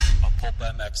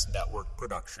PulpMX Network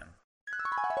production.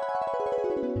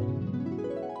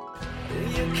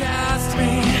 You cast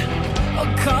me, or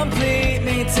complete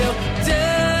me till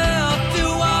death do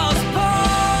us part.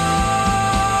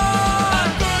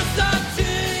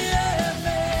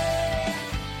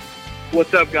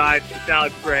 What's up, guys? It's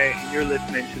Alex Gray, and you're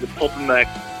listening to the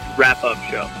PulpMX wrap-up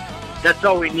show. That's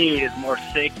all we need is more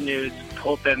fake news,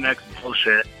 PulpMX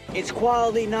bullshit. It's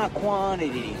quality, not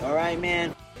quantity. All right,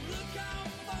 man?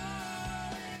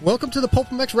 Welcome to the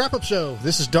PulpMX wrap-up show.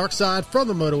 This is Darkside from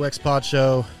the Moto X Pod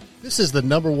Show. This is the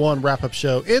 #1 wrap-up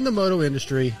show in the moto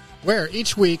industry, where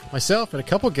each week, myself and a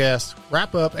couple guests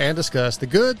wrap up and discuss the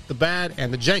good, the bad,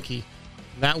 and the janky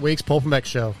in that week's PulpMX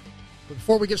show. But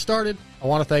before we get started, I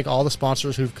want to thank all the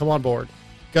sponsors who've come on board.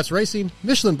 Guts Racing,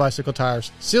 Michelin Bicycle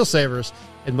Tires, Seal Savers,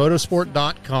 and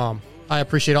Motorsport.com. I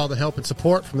appreciate all the help and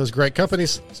support from those great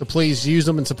companies, so please use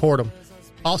them and support them.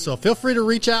 Also, feel free to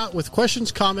reach out with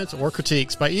questions, comments, or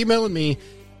critiques by emailing me,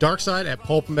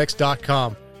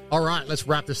 darkside@pulpmx.com. All right, let's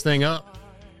wrap this thing up.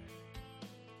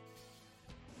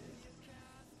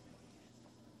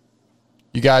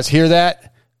 You guys hear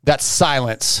that? That's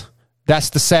silence.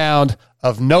 That's the sound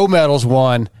of no medals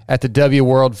won at the W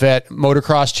World Vet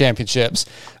Motocross Championships.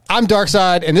 I'm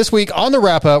Darkside, and this week on the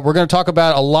wrap-up, we're going to talk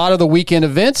about a lot of the weekend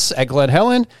events at Glen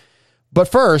Helen. But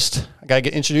first, I got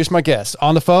to introduce my guest.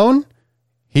 On the phone,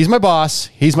 he's my boss.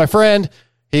 He's my friend.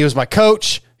 He was my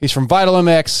coach. He's from Vital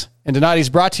MX. And tonight he's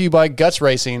brought to you by Guts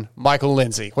Racing, Michael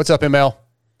Lindsay. What's up, ML?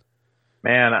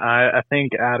 Man, I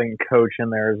think adding coach in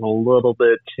there is a little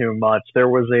bit too much. There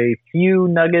was a few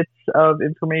nuggets of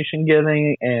information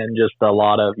giving and just a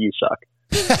lot of you suck.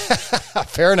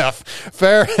 Fair enough.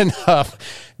 Fair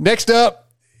enough. Next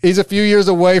up, he's a few years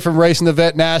away from racing the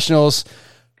Vet Nationals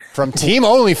from Team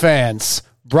OnlyFans.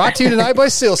 Brought to you tonight by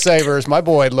Seal Savers, my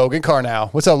boy, Logan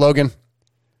Karnow. What's up, Logan?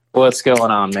 What's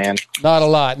going on, man? Not a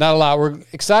lot. We're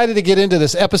excited to get into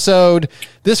this episode.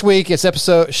 This week, it's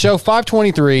show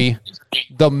 523,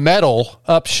 the Metal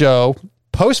Up Show,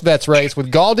 post-Vets race with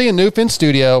Galdi and Newf in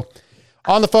studio.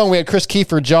 On the phone, we had Chris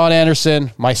Kiefer, John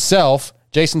Anderson, myself,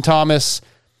 Jason Thomas.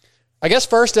 I guess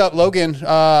first up, Logan,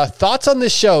 thoughts on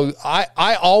this show?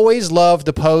 I always love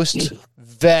the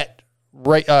post-Vet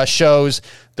shows.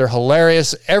 They're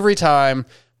hilarious every time.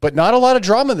 But not a lot of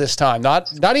drama this time,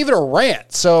 not even a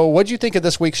rant. So what'd you think of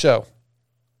this week's show?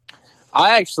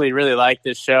 I actually really like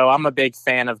this show. I'm a big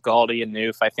fan of Galdi and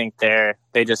Newf. I think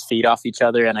they just feed off each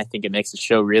other, and I think it makes the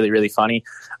show really, really funny.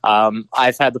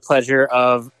 I've had the pleasure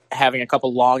of having a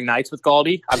couple long nights with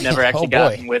Galdi. I've never actually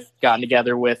gotten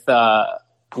together with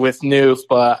Newf,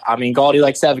 but I mean, Galdi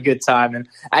likes to have a good time. And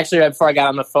actually, right before I got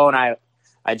on the phone,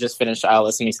 I just finished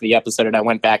listening to the episode, and I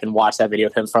went back and watched that video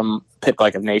of him from Pit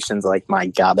Bike of Nations. Like, my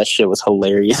God, that shit was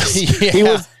hilarious. Yeah. He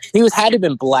had to have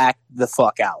been blacked the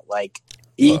fuck out. Like,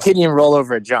 he couldn't even roll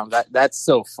over a jump. That's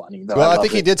so funny, though. Well, I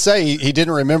think he did say he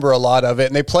didn't remember a lot of it,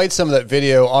 and they played some of that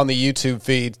video on the YouTube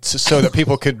feed so that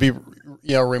people could be,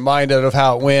 reminded of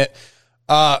how it went.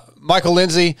 Michael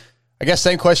Lindsay, I guess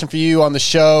same question for you on the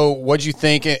show. What'd you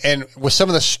think? And with some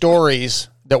of the stories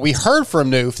that we heard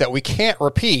from Newf that we can't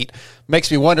repeat,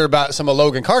 makes me wonder about some of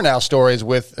Logan Karnow stories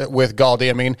with Galdi.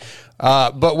 I mean,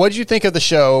 but what did you think of the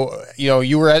show?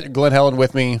 You were at Glen Helen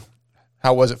with me.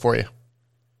 How was it for you?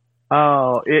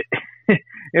 Oh, it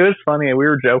was funny. We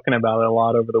were joking about it a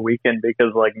lot over the weekend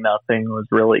because like nothing was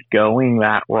really going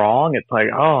that wrong. It's like,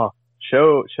 oh,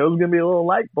 show's gonna be a little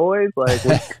light, boys. Like,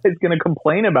 what are you guys gonna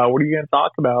complain about? What are you gonna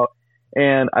talk about?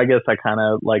 And I guess I kind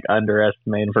of like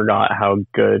underestimated and forgot how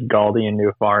good Galdi and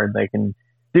Newf are, and they can,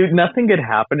 dude, nothing could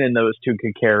happen and those two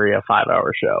could carry a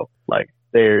 5-hour show. Like,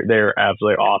 they're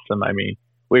absolutely awesome. I mean,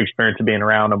 we experienced being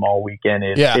around them all weekend.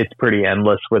 It's pretty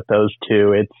endless with those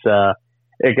two.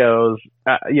 It goes,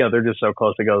 they're just so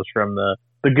close. It goes from the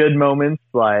good moments,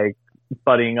 like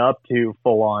buddying up, to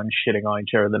full on shitting on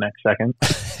each other the next second.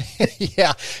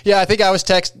 Yeah. I think I was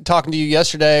talking to you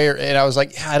yesterday, and I was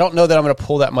like, I don't know that I'm going to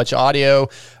pull that much audio.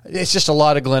 It's just a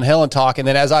lot of Glen Helen talk. And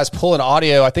then as I was pulling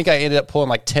audio, I think I ended up pulling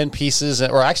like 10 pieces,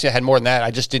 or actually I had more than that.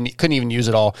 I just couldn't even use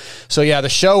it all. So yeah, the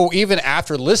show, even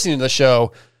after listening to the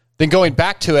show, then going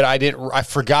back to it, I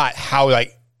forgot how,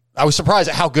 like, I was surprised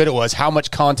at how good it was, how much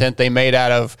content they made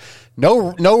out of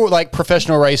no like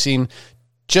professional racing,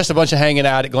 just a bunch of hanging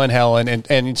out at Glen Helen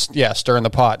and stirring the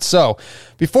pot. So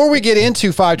before we get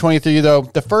into 523, though,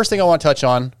 the first thing I want to touch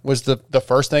on was the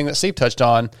first thing that Steve touched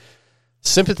on.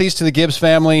 Sympathies to the Gibbs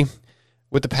family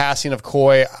with the passing of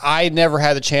Coy. I never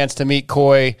had the chance to meet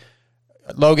Coy.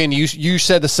 Logan, you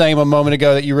said the same a moment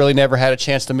ago that you really never had a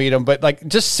chance to meet him, but like,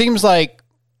 just seems like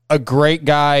a great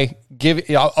guy,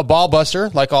 a ball buster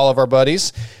like all of our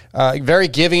buddies, very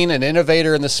giving, an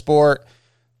innovator in the sport.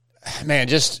 Man,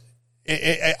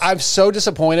 I'm so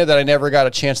disappointed that I never got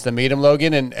a chance to meet him,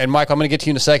 Logan. And Mike, I'm going to get to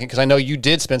you in a second because I know you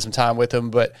did spend some time with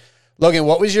him. But Logan,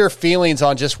 what was your feelings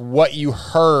on just what you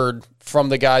heard from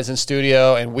the guys in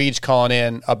studio and Weege calling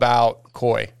in about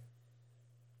Coy?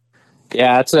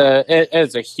 Yeah, it's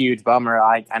a huge bummer.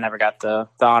 I never got the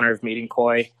honor of meeting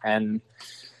Coy,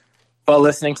 but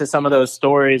listening to some of those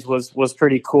stories was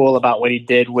pretty cool about what he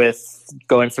did with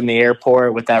going from the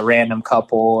airport with that random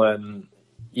couple. And,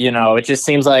 it just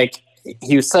seems like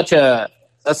he was such a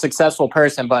successful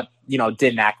person, but,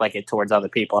 didn't act like it towards other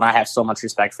people. And I have so much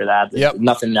respect for that. Yep.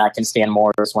 Nothing that I can stand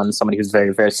more is when somebody who's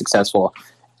very, very successful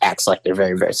acts like they're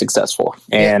very, very successful.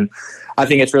 And I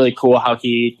think it's really cool how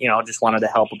he, just wanted to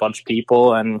help a bunch of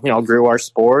people and, grew our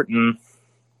sport. And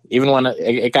even when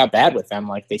it got bad with them,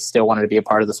 like they still wanted to be a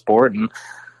part of the sport. And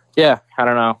yeah, I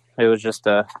don't know. It was just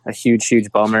a huge, huge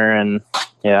bummer. And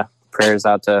yeah, prayers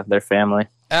out to their family.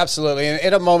 Absolutely. And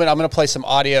in a moment, I'm going to play some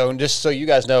audio. And just so you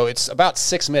guys know, it's about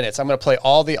 6 minutes. I'm going to play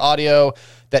all the audio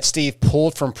that Steve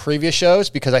pulled from previous shows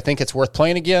because I think it's worth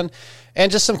playing again. And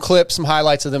just some clips, some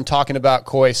highlights of them talking about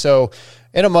Coy. So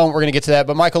in a moment, we're going to get to that.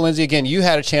 But Michael Lindsay, again, you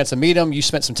had a chance to meet him. You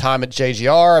spent some time at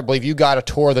JGR. I believe you got a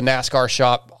tour of the NASCAR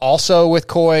shop also with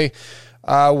Coy.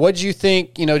 What did you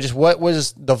think, just what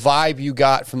was the vibe you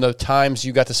got from the times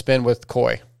you got to spend with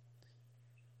Coy?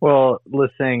 Well,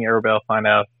 listening, everybody will find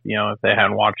out, if they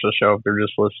hadn't watched the show, if they're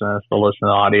just listening, they'll listen to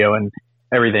the audio, and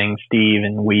everything Steve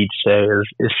and Weege say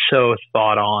is so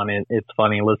spot on. And it's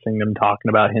funny listening to them talking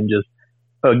about him just,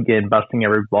 again, busting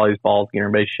everybody's balls, getting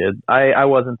everybody's shit. I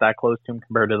wasn't that close to him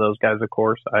compared to those guys, of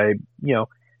course. I, hung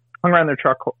around their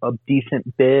truck a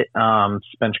decent bit.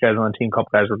 Spence guys on the team, a couple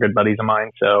guys were good buddies of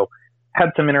mine. So had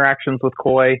some interactions with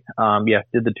Coy.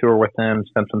 Did the tour with him,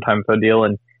 spent some time with Odile,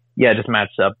 and just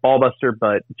matched up. Ballbuster,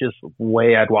 but just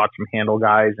way I'd watch him handle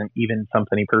guys, and even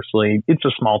something he personally, it's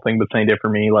a small thing, but saying it for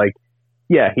me, like,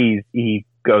 he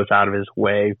goes out of his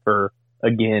way for,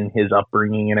 again, his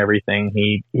upbringing and everything.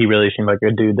 He really seemed like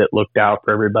a dude that looked out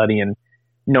for everybody, and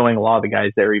knowing a lot of the guys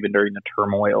there, even during the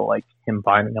turmoil, like him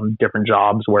finding them different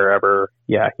jobs wherever.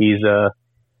 Yeah, he's gonna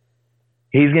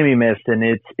be missed, and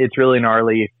it's really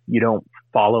gnarly if you don't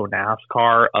follow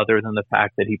NASCAR other than the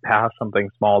fact that he passed something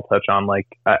small touch on. Like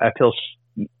I feel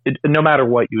no matter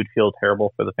what, you would feel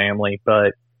terrible for the family,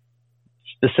 but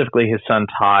specifically his son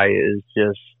Ty is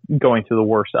just going through the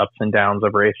worst ups and downs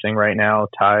of racing right now.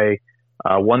 Ty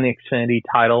won the Xfinity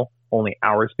title only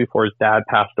hours before his dad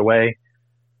passed away.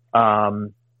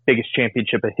 Biggest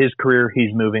championship of his career.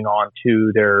 He's moving on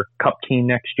to their Cup team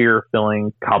next year,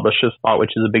 filling Kyle Busch's spot,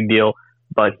 which is a big deal.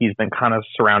 But he's been kind of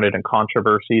surrounded in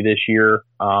controversy this year.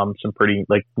 Some pretty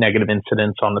negative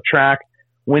incidents on the track.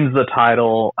 Wins the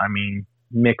title. I mean,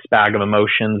 mixed bag of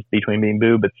emotions between being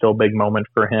booed, but still a big moment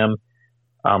for him.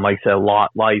 Like I said, a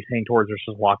lot he's hanging towards. There's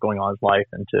just a lot going on in his life,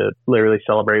 and to literally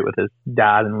celebrate with his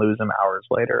dad and lose him hours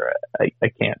later, I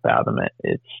can't fathom it.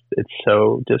 It's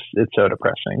so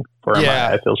depressing for him.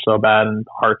 Yeah. I feel so bad, and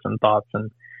hearts and thoughts and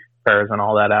prayers and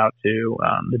all that out to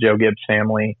the Joe Gibbs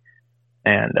family.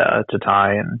 And to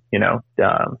Ty and,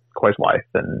 Coy's wife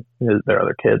and their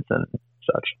other kids and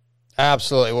such.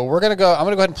 Absolutely. Well, I'm going to go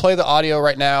ahead and play the audio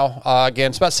right now.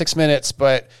 Again, it's about 6 minutes,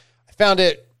 but I found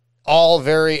it all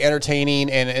very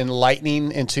entertaining and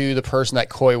enlightening into the person that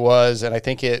Coy was, and I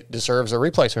think it deserves a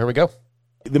replay. So here we go.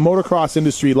 The motocross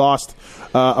industry lost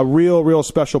a real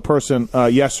special person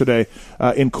yesterday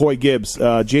in Coy Gibbs.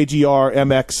 JGR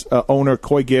MX owner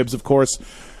Coy Gibbs, of course,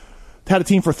 had a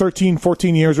team for 13,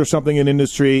 14 years or something in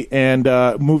industry, and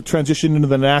transitioned into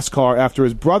the NASCAR after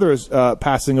his brother's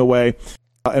passing away.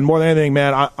 And more than anything,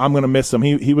 man, I'm going to miss him.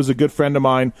 He was a good friend of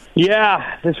mine.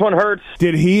 Yeah, this one hurts.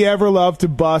 Did he ever love to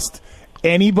bust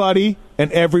anybody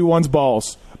and everyone's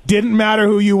balls? Didn't matter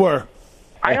who you were.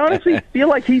 I honestly feel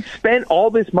like he spent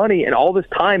all this money and all this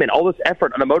time and all this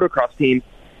effort on a motocross team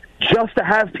just to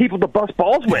have people to bust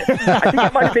balls with. I think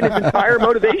that might have been his entire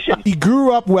motivation. He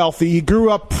grew up wealthy. He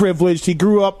grew up privileged. He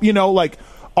grew up,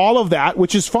 all of that,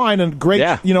 which is fine and great.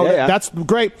 Yeah. That's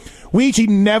great. He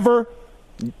never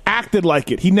acted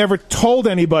like it. He never told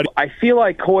anybody. I feel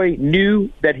like Coy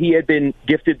knew that he had been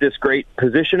gifted this great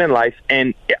position in life,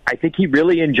 and I think he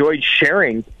really enjoyed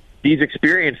sharing these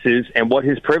experiences and what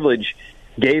his privilege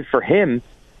gave for him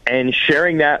and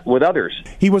sharing that with others.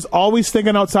 He was always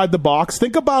thinking outside the box.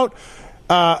 Think about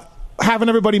having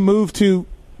everybody move to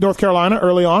North Carolina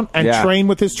early on and train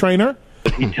with his trainer.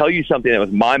 He'd tell you something that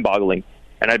was mind-boggling,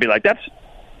 and I'd be like,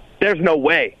 there's no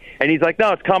way. And he's like,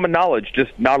 no, it's common knowledge,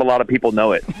 just not a lot of people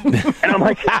know it. And I'm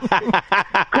like,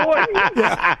 Coy.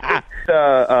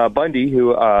 Bundy,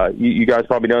 who you guys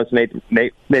probably know, it's Nathan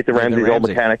Ramsey's old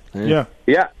mechanic. Yeah.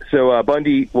 Yeah, so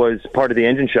Bundy was part of the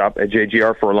engine shop at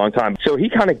JGR for a long time. So he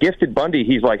kind of gifted Bundy.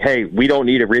 He's like, hey, we don't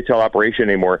need a retail operation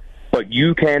anymore, but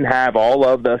you can have all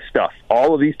of the stuff,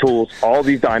 all of these tools, all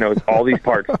these dynos, all these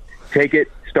parts. Take it,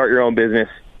 start your own business.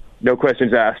 No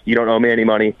questions asked. You don't owe me any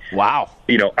money. Wow.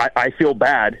 You know, I feel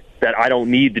bad that I don't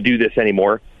need to do this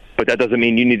anymore, but that doesn't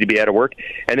mean you need to be out of work.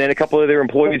 And then a couple of their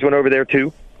employees went over there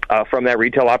too from that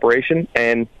retail operation.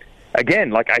 And again,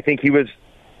 like, I think he was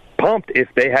pumped if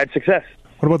they had success.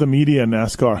 What about the media in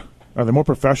NASCAR? Are they more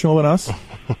professional than us?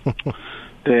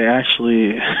 They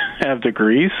actually have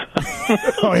degrees.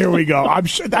 Oh, here we go.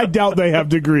 I doubt they have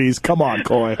degrees. Come on,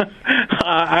 Coy.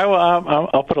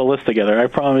 I'll put a list together. I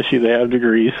promise you they have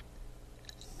degrees.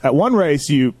 At one race,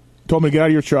 you told me to get out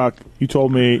of your truck. You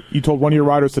told one of your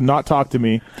riders to not talk to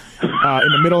me in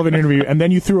the middle of an interview, and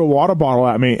then you threw a water bottle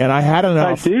at me, and I had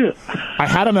enough. I did. I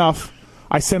had enough.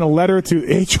 I sent a letter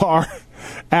to HR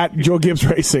at Joe Gibbs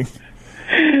Racing.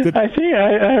 I think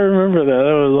I remember that.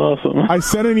 That was awesome. I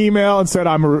sent an email and said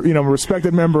I'm a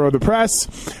respected member of the press,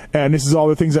 and this is all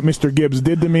the things that Mr. Gibbs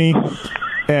did to me,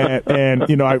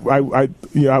 and I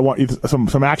want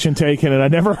some action taken. And I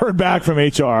never heard back from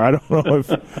HR. I don't know if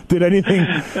did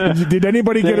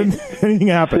anybody get anything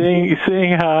happen?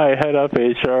 Seeing how I head up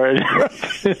HR, it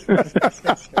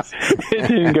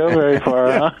didn't go very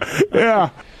far. Huh? Yeah.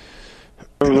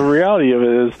 The reality of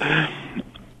it is,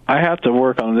 I have to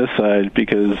work on this side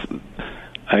because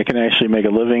I can actually make a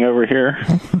living over here.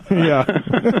 Yeah.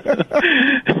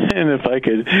 And if I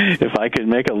could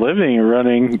make a living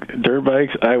running dirt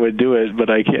bikes, I would do it. But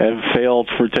I've failed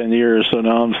for 10 years, so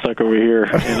now I'm stuck over here,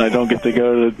 and I don't get to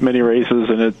go to many races,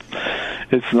 and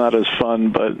it's not as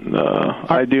fun. But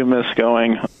I do miss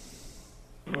going.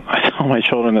 I tell my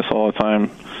children this all the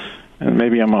time, and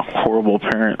maybe I'm a horrible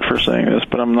parent for saying this,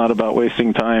 but I'm not about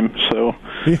wasting time. So.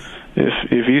 Yeah.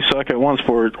 If you suck at one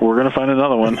sport, we're going to find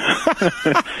another one.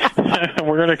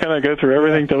 We're going to kind of go through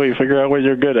everything till we figure out what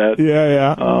you're good at.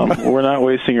 Yeah. We're not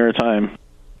wasting our time.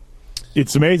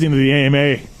 It's amazing that the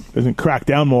AMA doesn't crack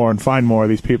down more and find more of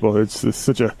these people. It's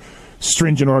such a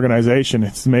stringent organization.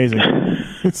 It's amazing.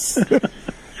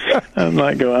 I'm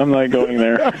not going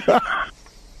there.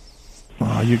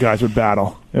 Oh, you guys would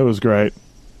battle. It was great.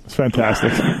 It's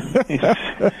fantastic.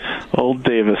 Old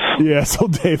Davis. Yes,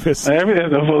 old Davis.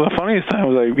 The funniest time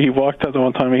was like he walked out the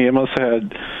one time, he must have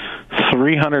had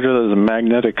 300 of those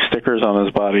magnetic stickers on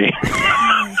his body.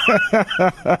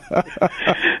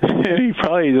 And he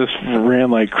probably just ran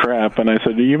like crap. And I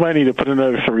said, you might need to put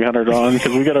another 300 on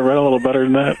because we got to run a little better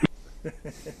than that.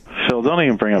 Phil, don't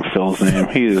even bring up Phil's name.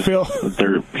 He's a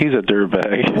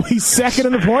dirtbag. Well, he's second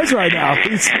in the points right now.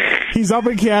 He's up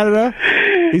in Canada.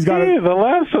 He's got the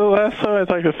last time I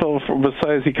talked to Phil,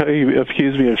 besides he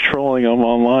accused me of trolling him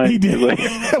online. He did. Like,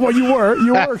 well, you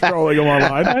were trolling him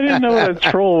online. I didn't know what a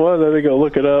troll was. I had to go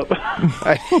look it up.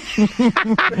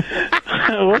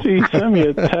 What did he send me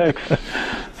a text?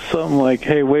 Something like,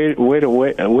 "Hey, way to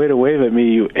wave at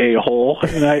me, you a-hole."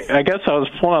 And I guess I was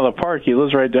pulling out of the park. He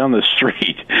lives right down the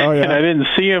street. Oh, yeah. And I didn't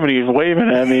see him, and he was waving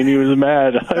at me, and he was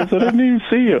mad. I said, "I didn't even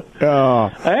see you."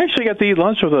 Oh. I actually got to eat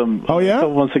lunch with him. Oh, yeah? A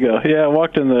couple months ago. Yeah, I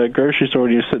walked in the grocery store,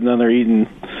 and he was sitting down there eating.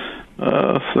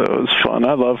 So it was fun.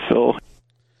 I love Phil.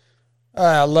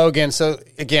 Logan, so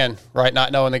again, right,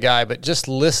 not knowing the guy, but just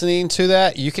listening to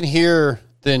that, you can hear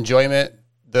the enjoyment,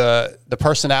 the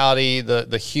personality,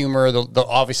 the humor, the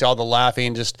obviously all the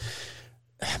laughing. Just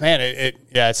man,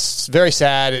 it's very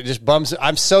sad. It just bums.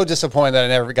 I'm so disappointed that I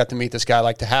never got to meet this guy.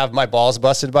 Like, to have my balls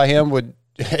busted by him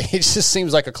it just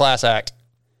seems like a class act.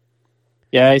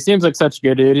 Yeah, he seems like such a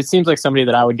good dude. It seems like somebody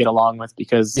that I would get along with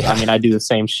because, I mean, I do the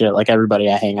same shit. Like, everybody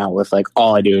I hang out with, like,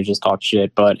 all I do is just talk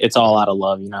shit, but it's all out of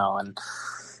love, And,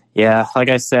 yeah, like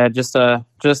I said, just a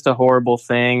horrible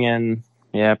thing. And,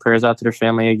 yeah, prayers out to their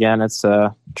family again. It's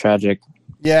tragic.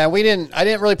 Yeah, I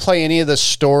didn't really play any of the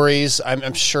stories.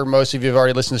 I'm sure most of you have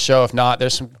already listened to the show. If not,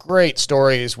 there's some great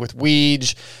stories with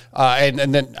Weege.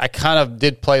 And then I kind of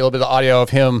did play a little bit of the audio of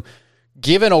him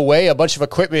giving away a bunch of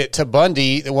equipment to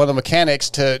Bundy, one of the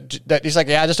mechanics, that he's like,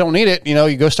 yeah, I just don't need it.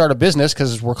 You go start a business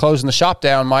because we're closing the shop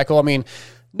down, Michael. I mean,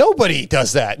 nobody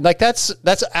does that. Like, that's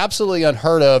absolutely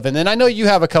unheard of. And then I know you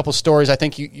have a couple stories. I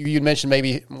think you mentioned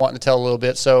maybe wanting to tell a little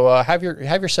bit. So have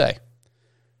your say.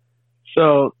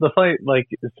 So the fight, like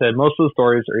I said, most of the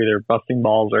stories are either busting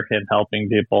balls or him helping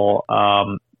people.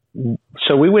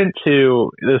 So we went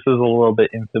to, this is a little bit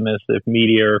infamous if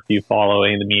media or if you follow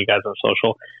any of the media guys on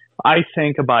social. I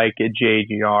sank a bike at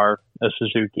JGR a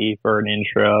Suzuki for an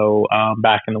intro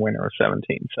back in the winter of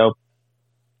 17. So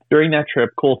during that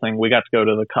trip, cool thing, we got to go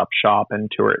to the Cup shop and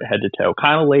tour it head to toe.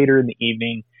 Kind of later in the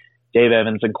evening, Dave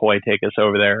Evans and Coy take us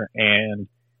over there, and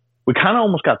we kind of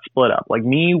almost got split up. Like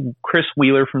me, Chris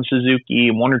Wheeler from Suzuki,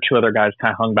 and one or two other guys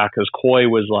kind of hung back because Coy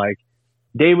was like,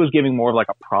 Dave was giving more of like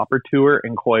a proper tour,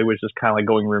 and Coy was just kind of like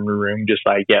going room to room, just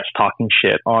like, yes, talking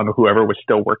shit on whoever was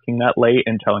still working that late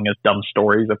and telling us dumb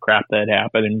stories of crap that had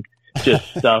happened and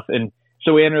just stuff. And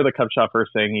so we enter the Cup shop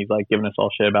first thing. He's like giving us all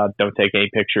shit about don't take any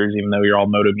pictures, even though you're all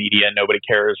Moto Media and nobody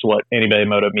cares what anybody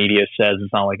Moto Media says.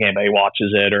 It's not like anybody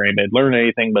watches it or anybody learn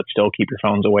anything, but still keep your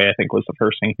phones away, I think was the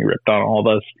first thing he ripped on all of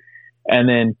us. And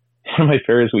then one of my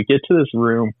favorites, we get to this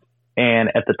room, and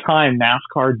at the time,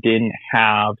 NASCAR didn't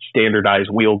have standardized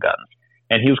wheel guns.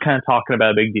 And he was kind of talking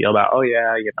about a big deal about, oh,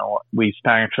 yeah, you know, we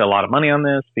spent actually a lot of money on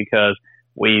this because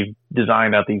we've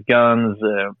designed out these guns,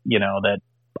 you know, that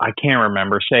I can't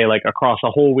remember, say like across a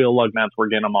whole wheel lug nuts, we're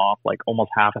getting them off like almost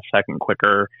half a second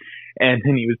quicker. And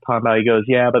then he was talking about, he goes,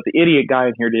 yeah, but the idiot guy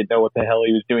in here didn't know what the hell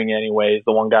he was doing anyways,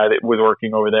 the one guy that was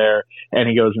working over there. And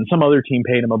he goes, and some other team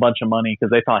paid him a bunch of money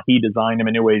because they thought he designed him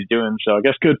and knew what he's doing. So I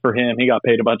guess good for him. He got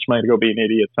paid a bunch of money to go be an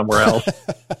idiot somewhere else.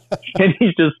 And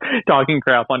he's just talking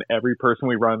crap on every person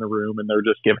we run in the room, and they're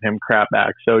just giving him crap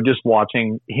back. So just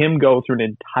watching him go through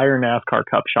an entire NASCAR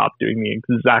Cup shop doing the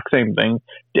exact same thing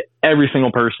to every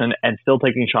single person and still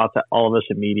taking shots at all of us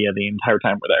in media the entire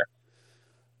time we're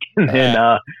there. And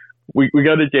then we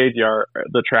go to JGR,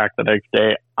 the track the next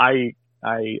day.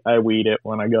 I weed it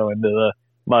when I go into the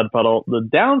mud puddle. The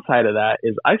downside of that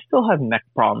is I still have neck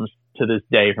problems to this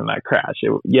day from that crash.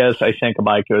 Yes, I sank a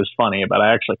bike. It was funny, but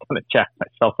I actually kind of jacked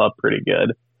myself up pretty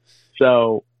good.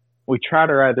 So we try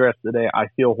to ride the rest of the day. I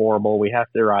feel horrible. We have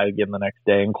to ride again the next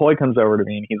day. And Coy comes over to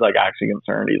me, and he's like actually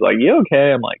concerned. He's like, you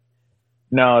okay? I'm like,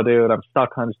 no, dude, I'm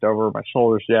stuck hunched over. My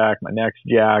shoulder's jacked. My neck's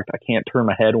jacked. I can't turn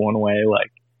my head one way.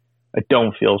 Like, I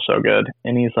don't feel so good.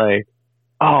 And he's like,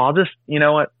 oh, I'll just, you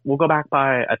know what? We'll go back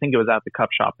by, I think it was at the Cup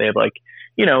shop. They have like,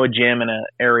 you know, a gym and an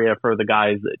area for the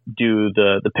guys that do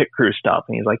the pit crew stuff.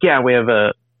 And he's like, yeah, we have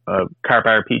a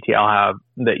chiropractor PT I'll have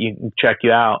that you can check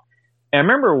you out. And I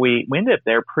remember we ended up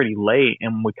there pretty late,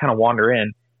 and we kind of wander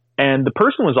in, and the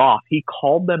person was off. He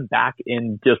called them back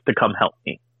in just to come help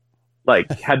me. Like,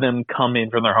 had them come in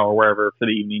from their home or wherever for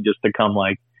the evening just to come,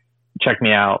 like, check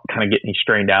me out, kind of get me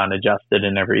straightened out and adjusted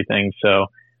and everything. So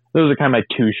those are kind of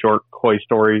my two short Coy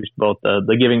stories, both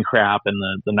the giving crap and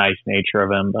the nice nature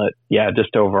of him. But yeah,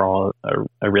 just overall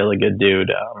a really good dude.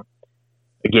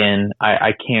 Again,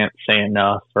 I can't say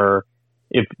enough for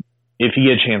if you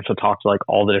get a chance to talk to like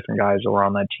all the different guys that were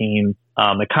on that team,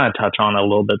 they kind of touch on a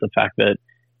little bit the fact that,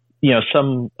 you know,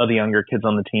 some of the younger kids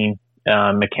on the team,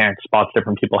 mechanic spots,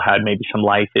 different people had maybe some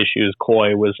life issues.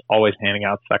 Coy was always handing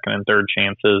out second and third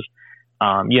chances.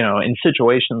 You know, in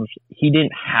situations he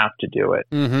didn't have to do it.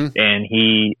 Mm-hmm.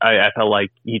 And I felt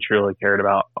like he truly cared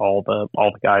about all the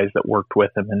guys that worked with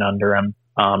him and under him.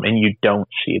 And you don't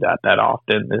see that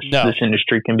often. This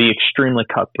industry can be extremely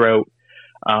cutthroat.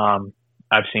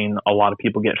 I've seen a lot of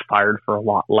people get fired for a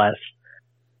lot less.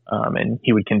 And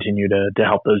he would continue to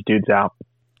help those dudes out.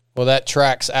 Well, that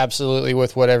tracks absolutely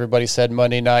with what everybody said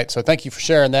Monday night. So thank you for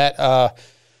sharing that.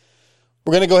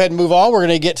 We're going to go ahead and move on. We're going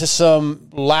to get to some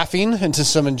laughing and to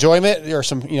some enjoyment or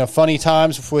some, you know, funny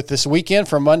times with this weekend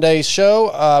from Monday's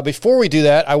show. Before we do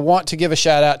that, I want to give a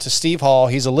shout out to Steve Hall.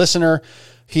 He's a listener.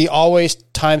 He always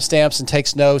timestamps and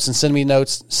takes notes and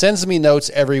sends me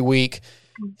notes every week.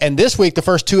 And this week, the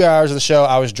first 2 hours of the show,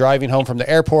 I was driving home from the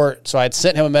airport. So I had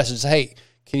sent him a message, hey,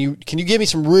 can you give me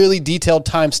some really detailed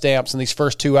timestamps in these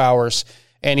first 2 hours?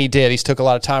 And he did. He's took a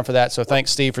lot of time for that. So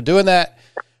thanks, Steve, for doing that.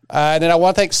 And then I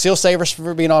want to thank Seal Savers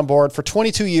for being on board. For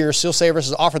 22 years, Seal Savers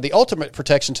has offered the ultimate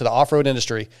protection to the off-road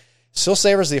industry. Seal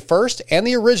Savers is the first and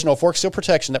the original fork seal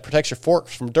protection that protects your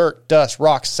forks from dirt, dust,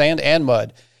 rocks, sand, and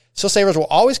mud. Seal Savers will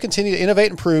always continue to innovate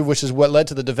and improve, which is what led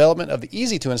to the development of the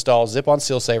easy-to-install Zip-On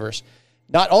Seal Savers.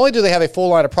 Not only do they have a full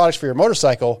line of products for your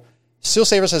motorcycle, Seal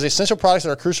Savers has essential products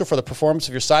that are crucial for the performance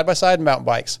of your side-by-side and mountain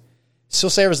bikes. Seal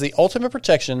Savers is the ultimate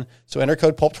protection, so enter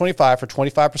code PULP25 for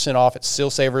 25% off at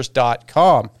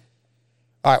sealsavers.com.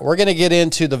 All right, we're going to get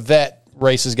into the vet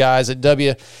races, guys, at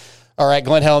Glen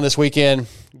Helen this weekend.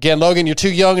 Again, Logan, you're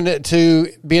too young to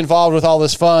be involved with all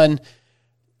this fun,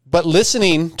 but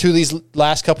listening to these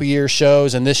last couple years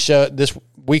shows and this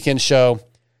weekend show,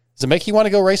 does it make you want to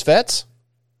go race vets?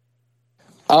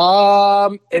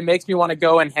 It makes me want to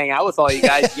go and hang out with all you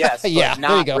guys. Yes, yeah,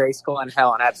 but not race Glen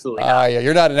Helen. Absolutely not. Yeah,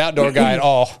 you're not an outdoor guy at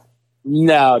all.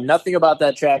 No, nothing about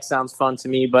that track sounds fun to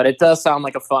me, but it does sound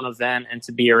like a fun event and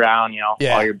to be around, you know,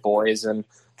 all your boys and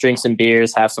drink some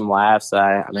beers, have some laughs.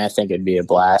 I think it'd be a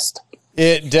blast.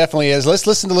 It definitely is. Let's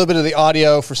listen to a little bit of the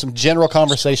audio for some general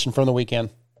conversation from the weekend.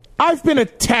 I've been a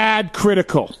tad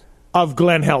critical of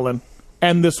Glen Helen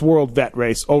and this World Vet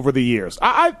Race over the years.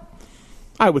 I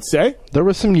would say there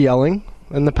was some yelling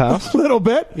in the past. A little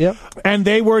bit. Yep. And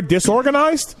they were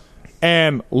disorganized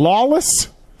and lawless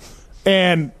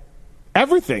and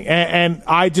everything. And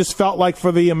I just felt like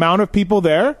for the amount of people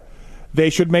there, they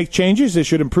should make changes. They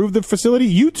should improve the facility.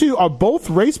 You two are both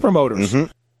race promoters.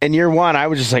 Mm-hmm. In year one, I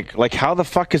was just like, how the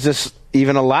fuck is this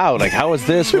even allowed? Like, how is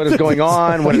this? What is going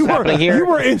on? What is happening here? You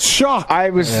were in shock. I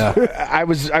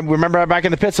remember back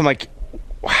in the pits, I'm like,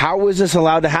 how is this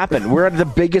allowed to happen?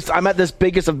 I'm at this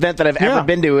biggest event that I've ever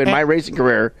been to in my racing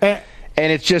career.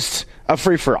 And it's just a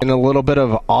free-for-all. And a little bit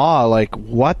of awe, like,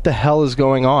 what the hell is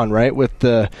going on, right? With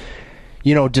the,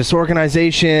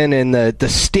 disorganization and the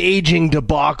staging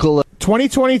debacle.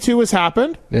 2022 has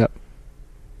happened. Yep.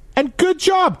 And good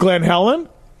job, Glen Helen.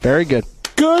 Very good.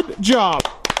 Good job.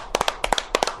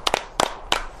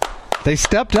 They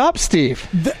stepped up, Steve.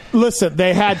 Listen,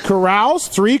 they had corrals,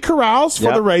 3 corrals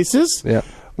for the races. Yeah.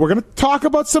 We're going to talk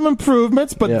about some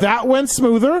improvements, but that went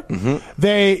smoother. Mm-hmm.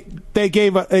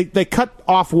 They cut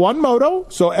off 1 moto,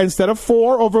 so instead of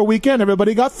 4 over a weekend,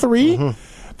 everybody got 3.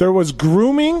 Mm-hmm. There was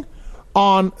grooming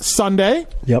on Sunday.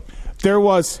 Yep. There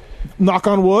was, knock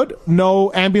on wood,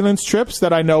 no ambulance trips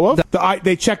that I know of.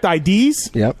 They checked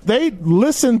IDs. Yep. They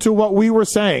listened to what we were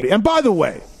saying. And by the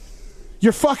way,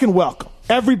 you're fucking welcome.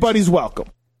 Everybody's welcome.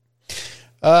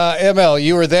 ML,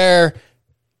 you were there.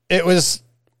 It was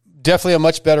definitely a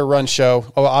much better run show.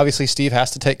 Oh, obviously, Steve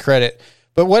has to take credit.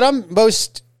 But what I'm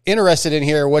most interested in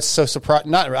here, what's so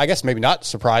maybe not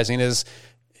surprising, is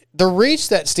the reach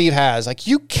that Steve has. Like,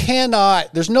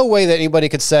 there's no way that anybody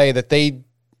could say that they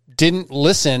didn't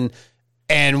listen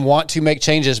and want to make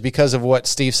changes because of what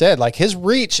Steve said. Like, his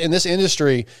reach in this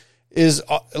industry is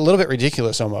a little bit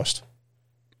ridiculous almost.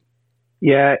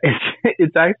 Yeah,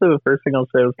 it's actually the first thing I'll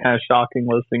say was kind of shocking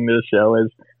listening to the show is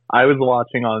I was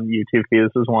watching on YouTube feed.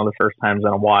 This is one of the first times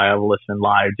in a while I've listened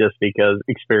live just because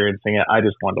experiencing it, I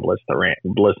just wanted to listen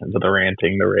to the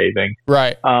ranting, the raving.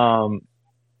 Right.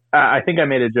 I think I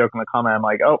made a joke in the comment. I'm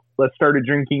like, oh, let's start a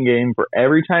drinking game for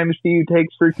every time Steve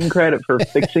takes freaking credit for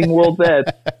fixing World Vets,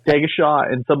 take a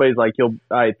shot. And somebody's like,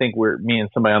 I think me and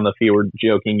somebody on the feed were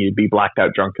joking, you'd be blacked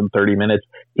out drunk in 30 minutes.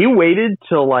 He waited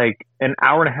till like an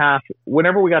hour and a half.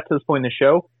 Whenever we got to this point in the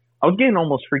show, I was getting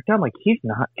almost freaked out. I'm like, he's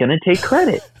not going to take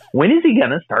credit. When is he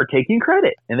going to start taking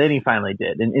credit? And then he finally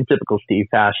did in typical Steve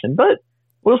fashion. But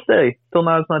we'll say, still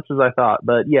not as much as I thought.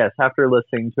 But yes, after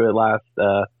listening to it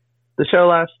the show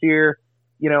last year,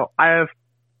 I have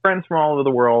friends from all over the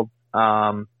world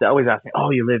that always ask me, oh,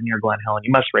 you live near Glen Helen,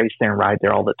 you must race there and ride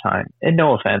there all the time. And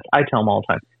no offense, I tell them all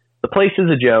the time, the place is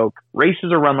a joke.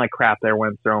 Races are run like crap there when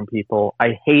it's their own people.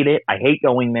 I hate it. I hate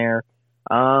going there.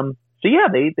 So yeah,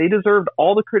 they deserved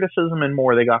all the criticism and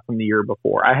more they got from the year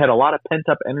before. I had a lot of pent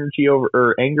up energy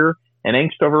or anger and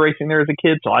angst over racing there as a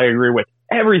kid, so I agree with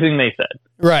everything they said.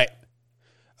 Right.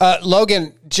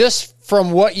 Logan, just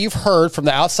from what you've heard from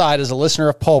the outside as a listener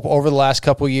of Pulp over the last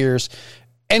couple of years,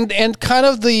 and kind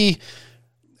of the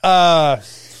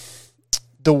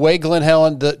way Glen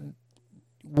Helen,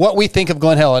 what we think of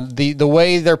Glen Helen, the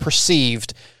way they're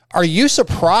perceived, are you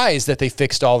surprised that they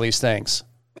fixed all these things?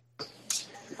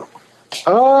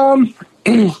 I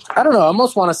don't know. I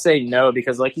almost want to say no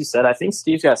because, like you said, I think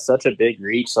Steve's got such a big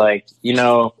reach. Like,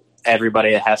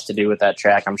 everybody that has to do with that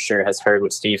track, I'm sure, has heard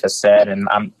what Steve has said, and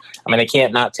they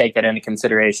can't not take that into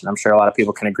consideration. I'm sure a lot of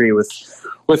people can agree with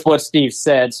what Steve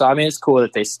said. So, it's cool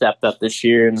that they stepped up this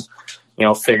year and,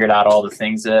 figured out all the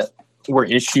things that were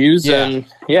issues. Yeah. And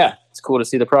yeah, it's cool to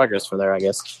see the progress for there, I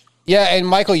guess. Yeah, and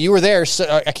Michael, you were there.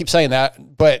 So I keep saying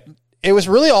that, but it was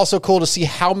really also cool to see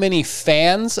how many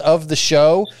fans of the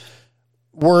show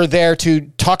were there to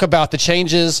talk about the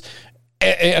changes,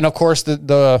 and of course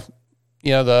the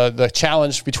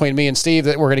challenge between me and Steve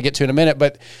that we're going to get to in a minute.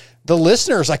 But the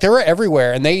listeners, like, they were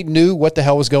everywhere and they knew what the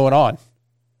hell was going on.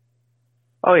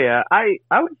 Oh yeah. I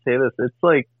would say this. It's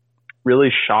like really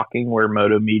shocking where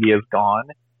Moto Media has gone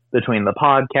between the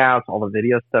podcast, all the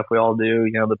video stuff we all do,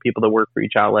 the people that work for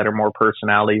each outlet are more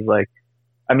personalities. Like,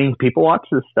 people watch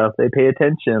this stuff. They pay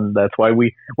attention. That's why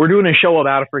we're doing a show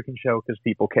about a freaking show because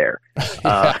people care.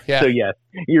 Yeah. So yes,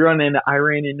 I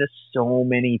ran into so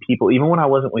many people. Even when I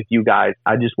wasn't with you guys,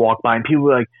 I just walked by and people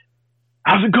were like,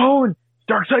 how's it going?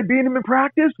 Darkside beating him in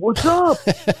practice? What's up?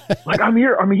 Like, I'm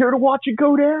here to watch it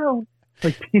go down.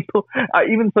 Like, people,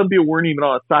 even some people weren't even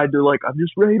on the side. They're like, I'm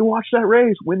just ready to watch that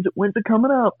race. When's it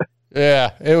coming up? Yeah,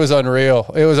 it was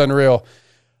unreal.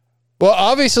 Well,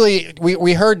 obviously,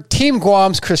 we heard Team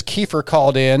Guam's Chris Kiefer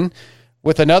called in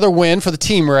with another win for the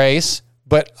team race,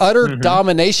 but utter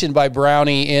domination by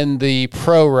Brownie in the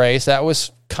pro race. That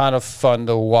was kind of fun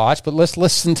to watch, but let's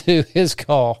listen to his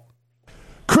call.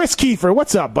 Chris Kiefer,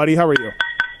 what's up, buddy? How are you?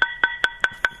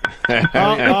 You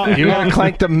gotta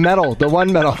clank the medal, the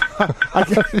one medal. I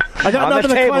got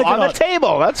nothing to clank on the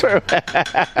table. That's where.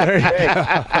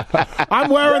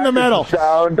 I'm wearing the medal.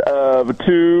 Sound of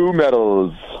 2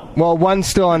 medals. Well, one's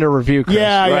still under review, Chris.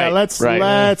 Yeah. Let's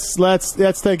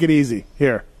take it easy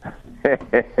here.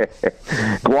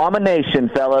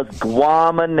 Guamanation, fellas.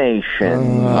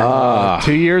 Guamanation.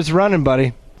 2 years running,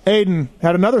 buddy. Aiden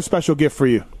had another special gift for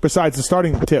you besides the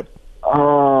starting tip.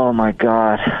 Oh, my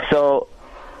God. So,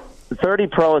 30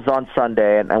 Pro is on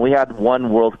Sunday, and we had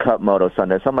one World Cup moto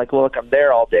Sunday. So I'm like, well, look, I'm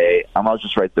there all day. I'll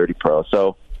just ride 30 Pro.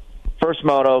 So, first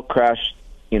moto, crashed,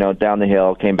 down the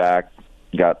hill, came back,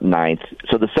 got 9th.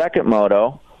 So the second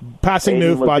moto, passing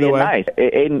Newf, by the way. Nice.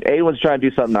 Aiden was trying to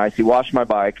do something nice. He washed my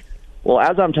bike. Well,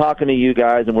 as I'm talking to you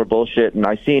guys and we're bullshitting,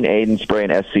 I seen Aiden spraying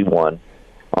SC1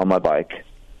 on my bike.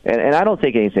 And I don't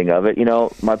think anything of it.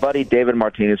 My buddy David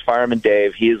Martinez, Fireman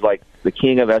Dave, he's like the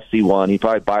king of SC1. He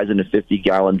probably buys into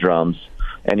 50-gallon drums,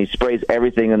 and he sprays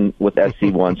everything with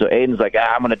SC1. So Aiden's like,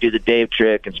 I'm going to do the Dave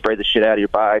trick and spray the shit out of your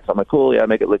bike. So I'm like, cool, yeah,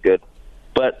 make it look good.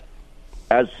 But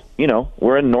as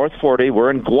we're in North 40, we're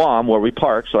in Guam where we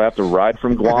park, so I have to ride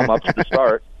from Guam up to the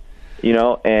start,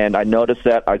 and I notice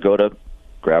that I go to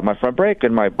grab my front brake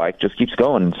and my bike just keeps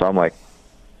going. So I'm like,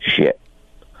 shit.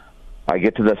 I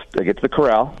get to the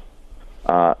corral,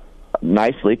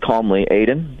 nicely, calmly.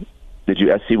 Aiden, did you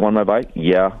SC1 my bike?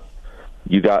 Yeah.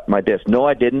 You got my disc? No,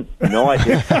 I didn't.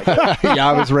 Yeah,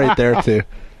 I was right there too.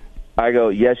 I go,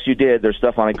 yes, you did. There's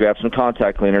stuff on it. Grab some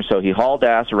contact cleaner. So he hauled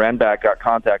ass, ran back, got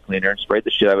contact cleaner, sprayed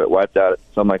the shit out of it, wiped out it.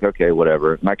 So I'm like, okay,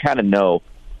 whatever. And I kind of know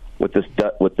what this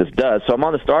does. So I'm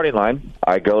on the starting line.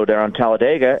 I go down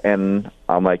Talladega, and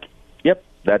I'm like, yep,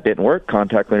 that didn't work.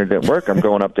 Contact cleaner didn't work. I'm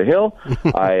going up the hill.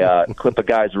 I clip a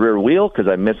guy's rear wheel because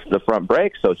I missed the front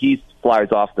brake, so he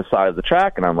flies off the side of the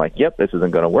track, and I'm like, yep, this isn't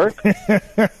going to work.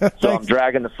 So I'm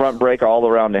dragging the front brake all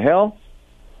around the hill,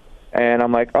 and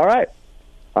I'm like, all right,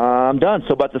 I'm done.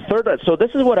 So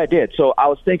this is what I did. So I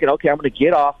was thinking, okay, I'm going to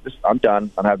get off. I'm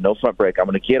done. I have no front brake. I'm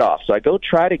going to get off. So I go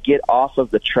try to get off of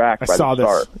the track by the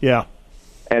start. Yeah.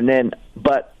 And then,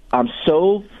 but I'm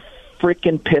so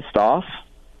freaking pissed off.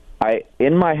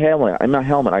 In my helmet,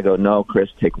 I go, no, Chris,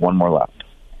 take one more lap,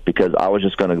 because I was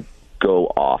just going to go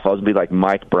off. I was going to be like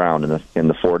Mike Brown in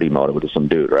the 40 moto with some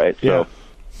dude, right? Yeah. So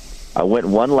I went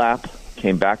one lap,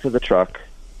 came back to the truck.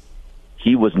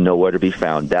 He was nowhere to be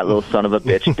found. That little son of a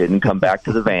bitch didn't come back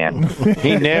to the van.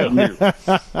 He knew.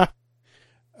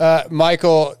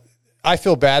 Michael, I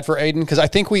feel bad for Aiden because I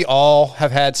think we all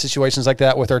have had situations like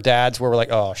that with our dads where we're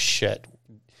like, oh shit,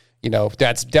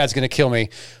 dad's going to kill me.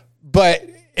 But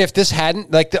if this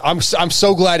hadn't, I'm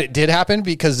so glad it did happen,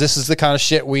 because this is the kind of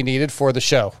shit we needed for the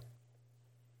show.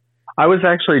 I was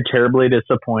actually terribly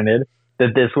disappointed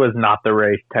that this was not the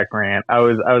race tech rant. I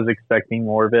was expecting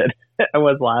more of it. I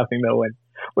was laughing though when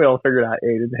we all figured out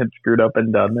Aiden had screwed up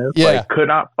and done this. Yeah. Could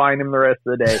not find him the rest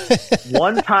of the day.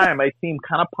 One time I see him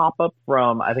kind of pop up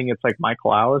from, I think it's like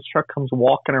Michael Allen's truck, comes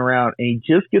walking around, and he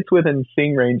just gets within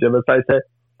sing range of us. I said,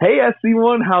 hey,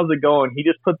 SC1, how's it going? He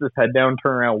just puts his head down,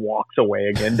 turns around, walks away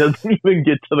again. Doesn't even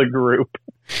get to the group.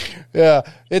 Yeah,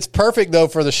 it's perfect though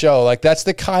for the show. Like, that's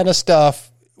the kind of stuff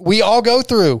we all go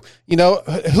through.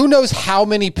 Who knows how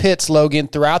many pits, Logan,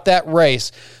 throughout that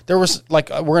race. There was, we're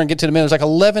going to get to in a minute, there's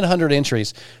 1,100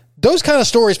 entries. Those kind of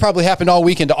stories probably happened all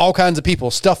weekend to all kinds of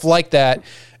people, stuff like that.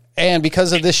 And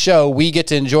because of this show, we get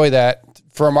to enjoy that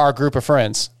from our group of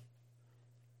friends.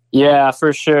 Yeah,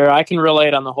 for sure. I can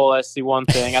relate on the whole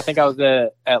SC1 thing. I think I was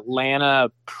at Atlanta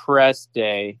press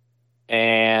day,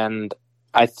 and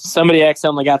somebody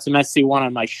accidentally got some SC1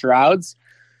 on my shrouds,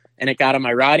 and it got on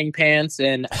my riding pants,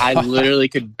 and I literally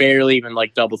could barely even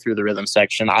double through the rhythm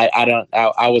section.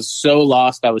 I was so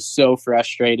lost. I was so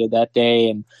frustrated that day,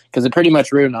 and because it pretty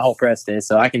much ruined the whole press day.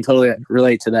 So I can totally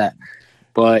relate to that.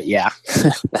 But yeah,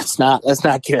 that's not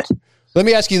good. Let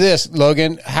me ask you this,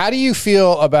 Logan. How do you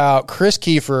feel about Chris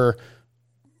Kiefer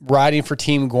riding for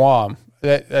Team Guam?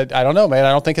 I don't know, man.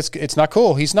 I don't think it's not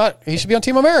cool. He should be on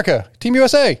Team America, Team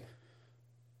USA.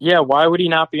 Yeah, why would he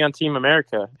not be on Team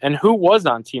America? And who was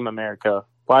on Team America?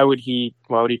 Why would he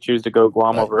choose to go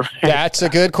Guam over America? That's a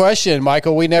good question,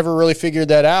 Michael. We never really figured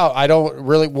that out.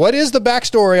 What is the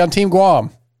backstory on Team Guam?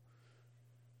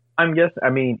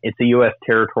 It's a U.S.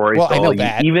 territory. Well, so I know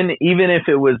that. Even if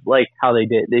it was like how they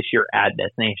did this year, add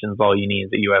destinations, all you need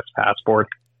is a U.S. passport.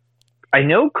 I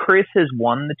know Chris has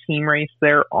won the team race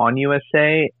there on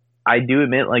USA. I do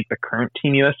admit, like, the current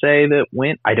Team USA that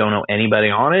went, I don't know anybody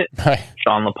on it.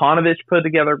 Sean Leponovich put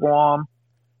together Guam.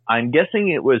 I'm guessing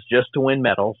it was just to win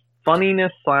medals.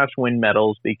 Funniness / win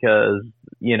medals because,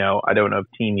 you know, I don't know if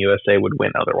Team USA would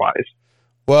win otherwise.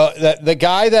 Well, the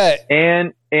guy that...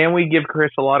 And we give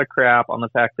Chris a lot of crap on the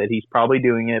fact that he's probably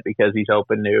doing it because he's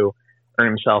hoping to earn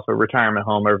himself a retirement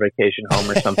home or vacation home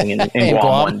or something in Guam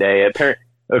one day.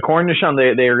 According to Sean,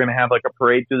 they are going to have like a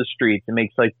parade through the streets. It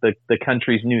makes like the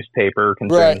country's newspaper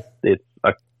concerned. It's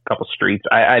a couple streets.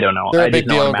 I don't know. I just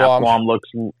know on a map Guam looks...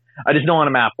 I just know on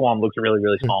a map Guam looks really,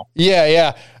 really small.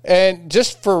 Yeah. And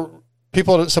just for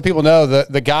people, so people know,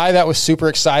 the guy that was super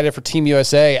excited for Team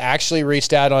USA actually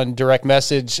reached out on direct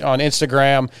message on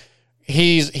Instagram.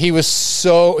 He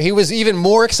was even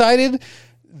more excited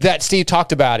that Steve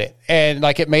talked about it, and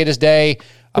like it made his day.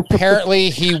 Apparently,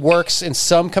 he works in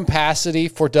some capacity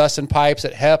for Dustin Pipes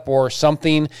at HEP or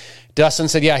something. Dustin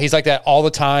said, "Yeah, he's like that all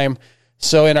the time."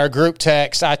 So in our group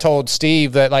text, I told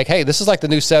Steve that, like, hey, this is like the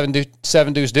new seven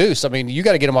Deuce Deuce. I mean, you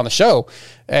got to get him on the show.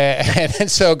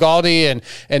 And so Galdi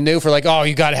and Newf were like, oh,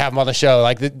 you got to have him on the show.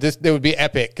 Like, this it would be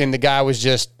epic. And the guy was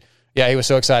just, he was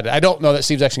so excited. I don't know that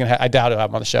Steve's actually going to I doubt he'll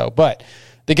have him on the show. But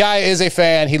the guy is a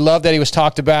fan. He loved that he was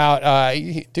talked about.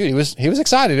 He was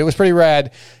excited. It was pretty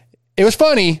rad. It was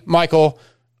funny, Michael.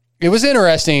 It was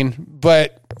interesting.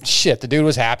 But, shit, the dude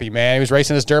was happy, man. He was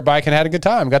racing his dirt bike and had a good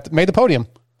time. Made the podium.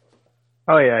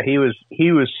 Oh yeah, he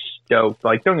was stoked.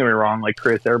 Like, don't get me wrong, like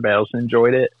Chris, everybody else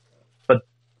enjoyed it, but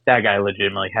that guy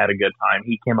legitimately had a good time.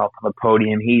 He came up on the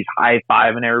podium, he's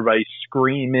high-fiving everybody,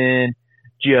 screaming,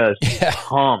 just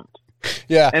pumped.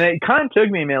 Yeah, and it kind of took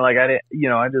me, man. Like I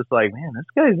just like, man, this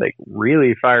guy's like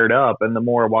really fired up. And the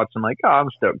more I watch him, like, oh, I'm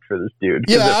stoked for this dude.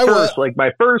 Yeah, like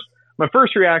my first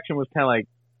reaction was kind of like,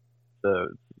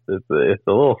 it's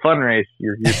a little fun race.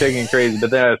 You're thinking crazy,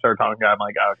 but then I started talking. I'm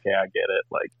like, okay, I get it.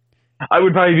 Like, I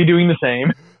would probably be doing the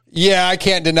same. Yeah, I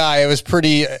can't deny it was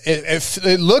pretty.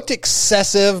 It looked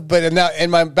excessive, but in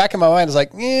my back of my mind, I was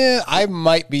like, I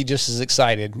might be just as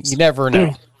excited. You never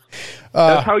know.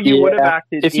 That's how you would have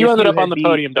acted if you ended up on the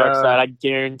podium, Darkside. I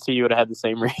guarantee you would have had the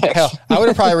same reaction. Hell, I would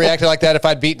have probably reacted like that if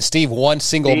I'd beaten Steve one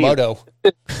single moto.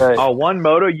 One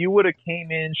moto, you would have came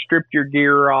in, stripped your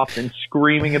gear off, and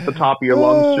screaming at the top of your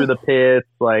lungs through the pits.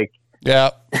 Like,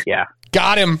 yeah,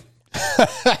 got him.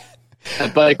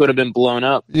 That bike would have been blown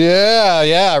up.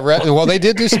 Yeah. Well, they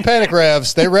did do some panic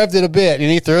revs. They revved it a bit, and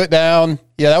he threw it down.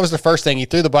 Yeah, that was the first thing. He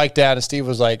threw the bike down, and Steve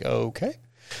was like, okay.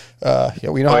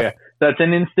 We know. Yeah. That's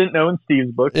an instant no in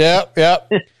Steve's book.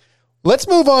 Yep. Let's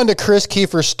move on to Chris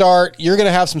Kiefer's start. You're going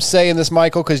to have some say in this,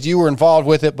 Michael, because you were involved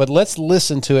with it, but let's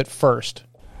listen to it first.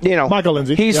 You know, Michael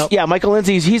Lindsay. Michael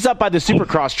Lindsay. He's up by the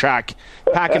Supercross track,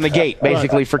 packing the gate,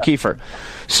 basically, for Kiefer.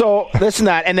 So this and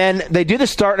that, and then they do the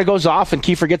start, and it goes off, and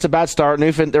Kiefer gets a bad start.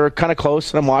 Newf, they were kind of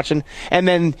close, and I'm watching, and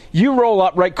then you roll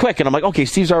up right quick, and I'm like, okay,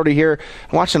 Steve's already here.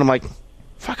 I'm watching, I'm like,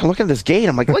 fuck, I'm looking at this gate.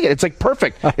 I'm like, look at it. It's like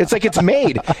perfect. It's like it's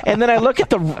made. And then I look at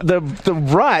the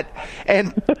rut,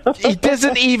 and it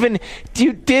doesn't even.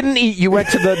 You went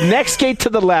to the next gate to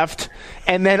the left,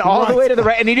 and then all the way to the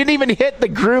right, and you didn't even hit the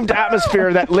groomed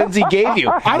atmosphere that Lindsay gave you.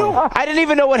 I didn't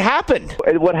even know what happened.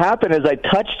 What happened is I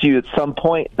touched you at some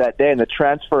point that day, and the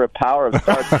transfer of power of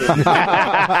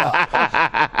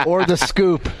or the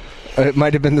scoop. It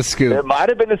might have been the scoop. It might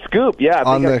have been the scoop, yeah.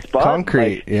 On the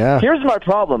concrete, yeah. Here's my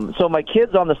problem. So my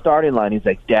kid's on the starting line. He's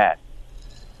like, Dad,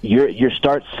 your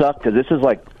start sucked because this is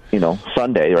like,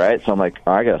 Sunday, right? So I'm like,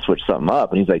 I got to switch something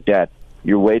up. And he's like, Dad,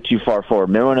 you're way too far forward.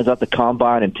 Remember when I was at the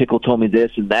combine and Tickle told me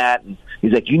this and that? And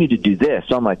he's like, you need to do this.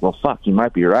 So I'm like, well, fuck, you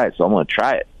might be right. So I'm going to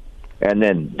try it. And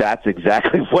then that's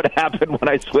exactly what happened when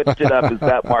I switched it up, is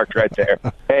that mark right there.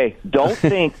 Hey, don't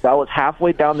think that was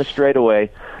halfway down the straightaway,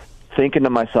 thinking to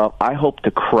myself, I hope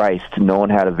to Christ no one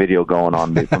had a video going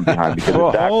on me from behind, because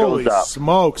if that goes up,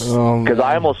 smokes, because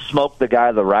I almost smoked the guy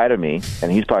to the right of me,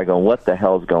 and he's probably going, what the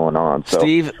hell's going on? So,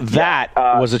 Steve, that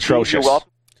was atrocious.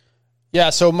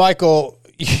 Yeah, so Michael,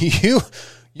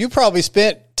 you probably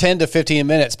spent 10 to 15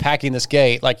 minutes packing this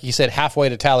gate, like you said, halfway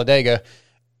to Talladega,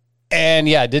 and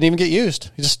it didn't even get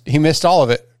used. He missed all of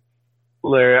it.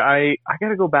 Larry, I got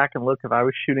to go back and look if I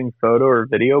was shooting photo or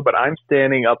video, but I'm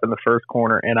standing up in the first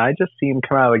corner, and I just see him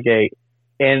come out of the gate.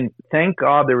 And thank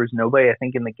God there was nobody, I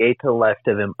think, in the gate to the left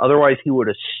of him. Otherwise, he would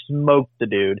have smoked the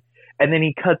dude. And then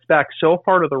he cuts back so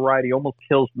far to the right, he almost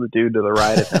kills the dude to the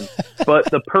right of him.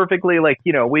 But the perfectly,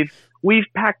 we've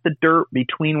packed the dirt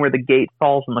between where the gate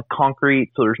falls and the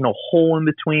concrete, so there's no hole in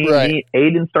between. Right.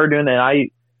 Aiden started doing that.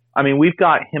 I mean, we've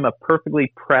got him a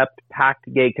perfectly prepped, packed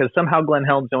gate, because somehow Glen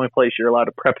Helm's the only place you're allowed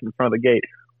to prep in front of the gate.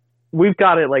 We've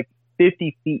got it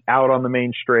 50 feet out on the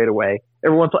main straightaway.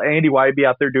 Every once in a while, Andy White would be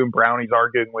out there doing brownies,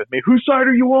 arguing with me. Whose side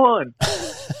are you on?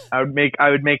 I would make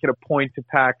it a point to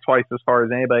pack twice as far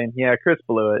as anybody. And yeah, Chris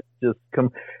blew it.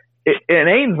 And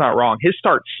Aiden's not wrong. His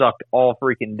start sucked all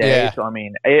freaking day. Yeah. So, I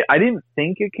mean, I didn't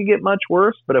think it could get much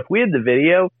worse. But if we had the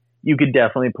video, you could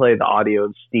definitely play the audio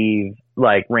of Steve,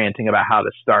 like, ranting about how to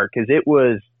start. Because it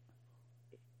was,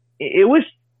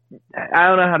 I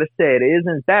don't know how to say it. It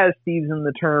isn't as bad as Steve's in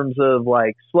the terms of,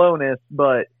 like, slowness.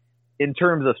 But in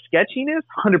terms of sketchiness,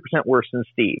 100% worse than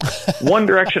Steve. One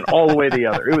direction all the way the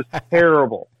other. It was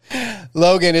terrible.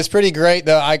 Logan, it's pretty great,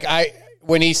 though.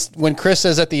 When Chris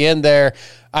says at the end there,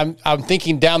 I'm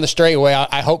thinking down the straightaway.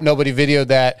 I hope nobody videoed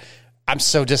that. I'm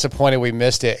so disappointed we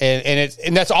missed it,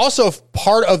 and that's also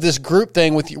part of this group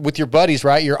thing with your buddies,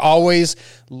 right? You're always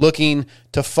looking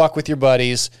to fuck with your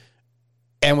buddies,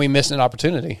 and we missed an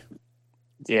opportunity.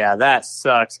 Yeah, that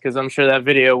sucks because I'm sure that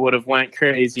video would have went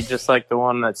crazy just like the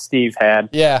one that Steve had.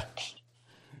 Yeah,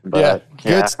 but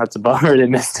yeah, that's a bummer they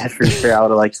missed it for sure. I would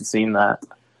have liked to have seen that.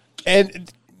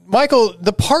 And Michael,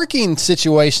 the parking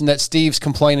situation that Steve's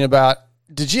complaining about,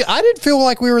 I didn't feel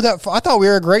like we were I thought we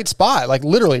were a great spot, like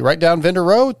literally right down Vendor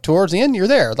Road towards the end, you're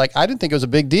there. Like, I didn't think it was a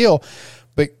big deal,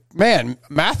 but man,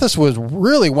 Mathis was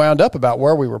really wound up about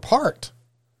where we were parked.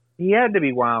 He had to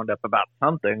be wound up about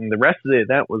something. The rest of the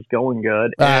event was going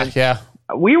good. Yeah.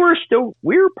 We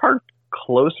were parked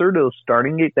closer to the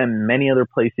starting gate than many other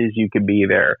places you could be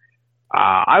there.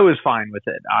 I was fine with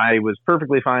it. I was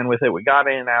perfectly fine with it. We got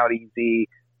in and out easy.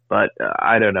 But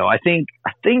I don't know. I think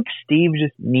Steve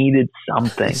just needed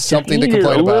something. Something to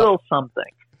complain about. A little something.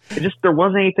 There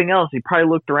wasn't anything else. He probably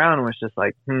looked around and was just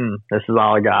like, this is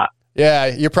all I got. Yeah,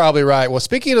 you're probably right. Well,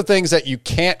 speaking of things that you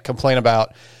can't complain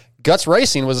about, Guts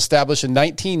Racing was established in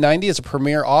 1990 as a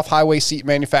premier off-highway seat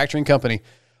manufacturing company,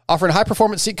 offering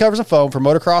high-performance seat covers and foam for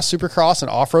motocross, supercross,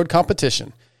 and off-road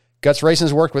competition. Guts Racing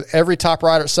has worked with every top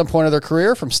rider at some point of their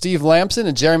career, from Steve Lamson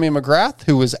and Jeremy McGrath,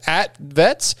 who was at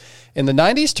Vets in the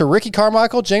 90s, to Ricky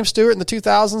Carmichael, James Stewart in the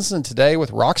 2000s, and today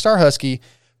with Rockstar Husky,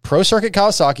 Pro Circuit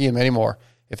Kawasaki, and many more.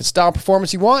 If it's style and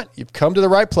performance you want, you've come to the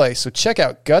right place. So check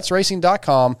out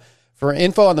gutsracing.com for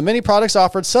info on the many products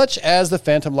offered, such as the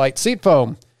Phantom Light seat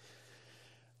foam.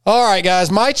 All right, guys,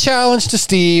 my challenge to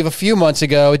Steve a few months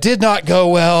ago, it did not go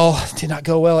well. It did not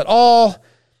go well at all.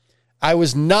 I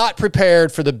was not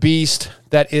prepared for the beast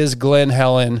that is Glenn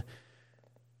Helen.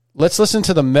 Let's listen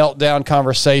to the meltdown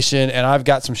conversation, and I've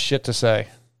got some shit to say.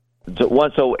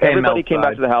 So everybody came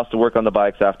back to the house to work on the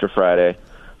bikes after Friday.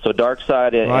 So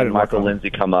Darkside and Michael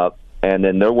Lindsay come up, and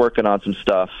then they're working on some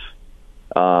stuff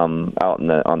out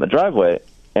on the driveway.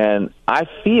 And I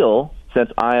feel, since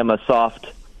I am a soft,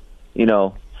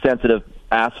 sensitive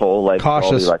asshole, like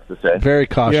cautious, likes to say, very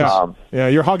cautious. Yeah,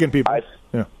 you're hugging people.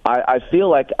 I feel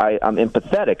like I'm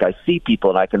empathetic. I see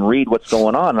people and I can read what's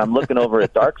going on. And I'm looking over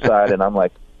at Darkside and I'm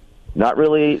like, not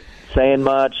really saying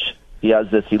much. He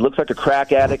looks like a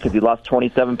crack addict because he lost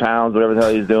 27 pounds, whatever the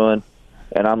hell he's doing.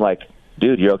 And I'm like,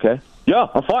 dude, you okay? Yeah,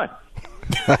 I'm fine.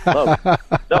 No,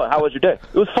 how was your day?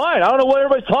 It was fine. I don't know what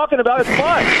everybody's talking about. It's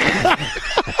fine.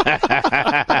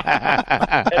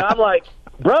 And I'm like,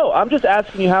 bro, I'm just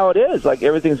asking you how it is. Like,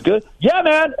 everything's good? Yeah,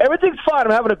 man, everything's fine.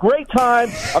 I'm having a great time.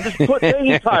 I'm just saying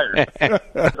he's tired. I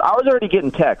was already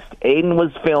getting text. Aiden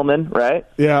was filming, right?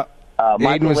 Yeah.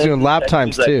 Aiden was doing lap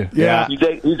times, too. Yeah. He's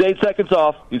 8 seconds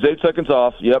off. He's 8 seconds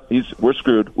off. Yep, we're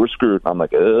screwed. We're screwed. I'm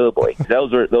like, oh, boy.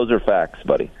 Those are facts,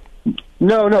 buddy.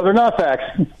 No, they're not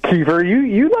facts, Kiefer.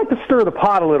 You like to stir the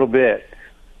pot a little bit.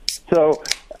 So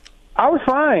I was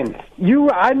fine.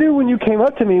 I knew when you came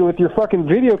up to me with your fucking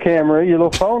video camera, your little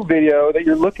phone video, that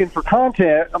you're looking for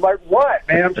content. I'm like, what,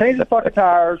 man? I'm changing fucking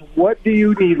tires. What do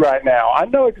you need right now? I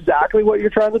know exactly what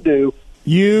you're trying to do.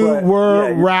 You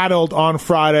were rattled on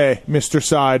Friday, Mr.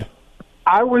 Side.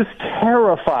 I was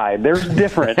terrified. There's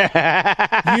different. You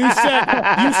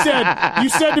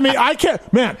said to me, I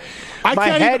can't, man. My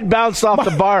head bounced off the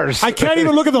bars. I can't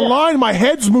even look at the line. My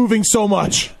head's moving so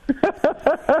much.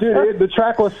 Dude, the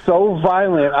track was so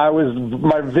violent.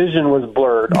 My vision was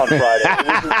blurred on Friday.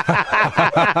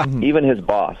 Even his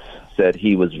boss said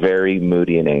he was very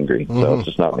moody and angry. So it's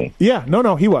just not me. Yeah,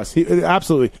 no, he was.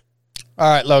 Absolutely. All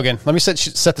right, Logan, let me set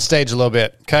the stage a little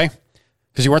bit, okay?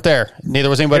 Because you weren't there. Neither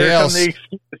was anybody else.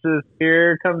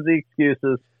 Here comes the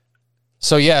excuses.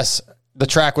 So, yes, the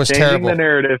track was Changing terrible. The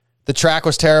narrative. The track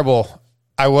was terrible.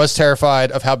 I was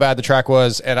terrified of how bad the track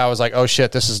was, and I was like, oh,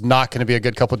 shit, this is not going to be a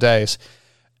good couple of days.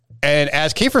 And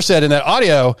as Kiefer said in that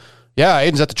audio, yeah,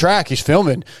 Aiden's at the track. He's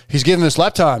filming. He's giving us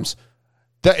lap times.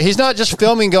 He's not just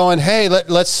filming going, hey,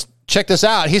 let's check this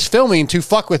out. He's filming to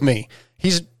fuck with me.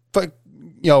 He's,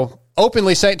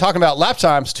 openly talking about lap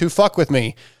times to fuck with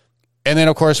me. And then,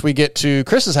 of course, we get to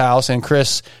Chris's house, and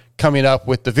Chris coming up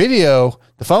with the video,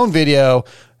 the phone video.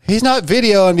 He's not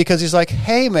videoing because he's like,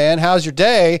 hey, man, how's your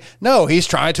day? No, he's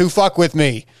trying to fuck with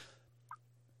me.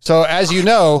 So, as you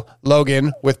know,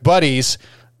 Logan, with buddies,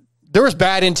 there was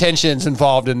bad intentions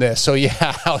involved in this. So,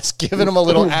 yeah, I was giving him a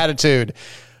little attitude.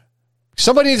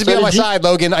 Somebody needs to be on my side,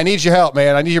 Logan. I need your help,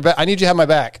 man. I need you to have my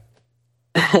back.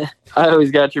 I always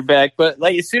got your back. But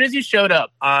like, as soon as you showed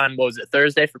up on, what was it,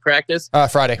 Thursday for practice?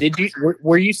 Friday.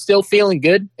 Were you still feeling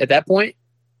good at that point?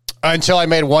 Until I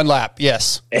made one lap,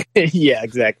 yes. Yeah,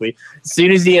 exactly. As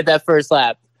soon as you hit that first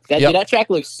lap, that track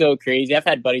looks so crazy. I've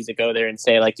had buddies that go there and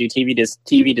say, like, dude, TV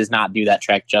does not do that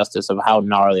track justice of how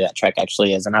gnarly that track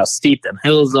actually is and how steep them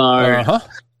hills are. Uh-huh.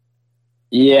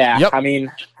 Yeah, yep. I mean,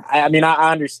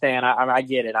 I understand. I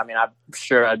get it. I mean, I'm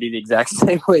sure I'd be the exact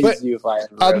same way as you if I had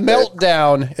a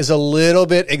meltdown is a little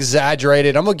bit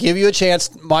exaggerated. I'm gonna give you a chance,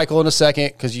 Michael, in a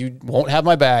second because you won't have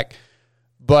my back.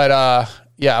 But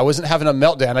yeah, I wasn't having a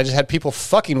meltdown. I just had people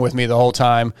fucking with me the whole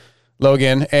time,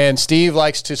 Logan. And Steve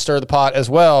likes to stir the pot as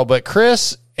well. But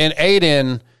Chris and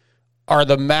Aiden are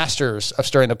the masters of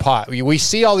stirring the pot. We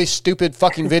see all these stupid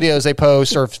fucking videos they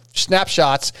post or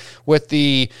snapshots with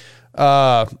the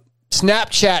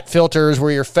Snapchat filters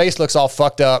where your face looks all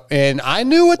fucked up. And I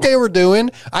knew what they were doing.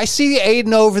 I see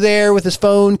Aiden over there with his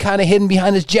phone kind of hidden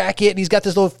behind his jacket. And he's got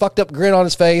this little fucked up grin on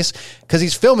his face because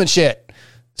he's filming shit.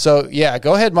 So, yeah,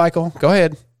 go ahead, Michael. Go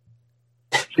ahead.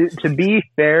 To be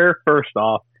fair, first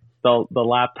off, the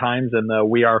lap times and the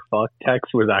 "we are fucked"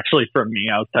 text was actually from me.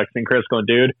 I was texting Chris going,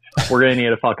 dude, we're going to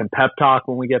need a fucking pep talk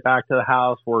when we get back to the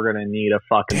house. We're going to need a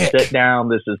fucking sit down.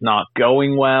 This is not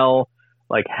going well.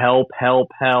 Like, help.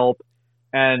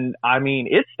 And, I mean,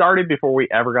 it started before we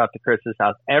ever got to Chris's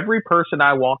house. Every person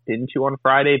I walked into on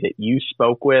Friday that you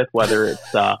spoke with, whether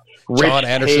it's Rich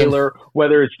Taylor,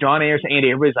 whether it's John Anderson,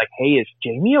 Andy, everybody's like, hey, is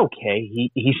Jamie okay?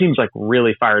 He seems like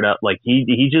really fired up. Like,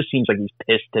 he just seems like he's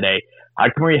pissed today. I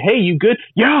come here, hey, you good?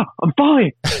 Yeah, I'm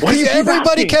fine.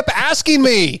 Everybody kept asking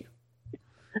me.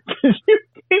 You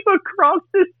came across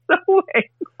as so angry.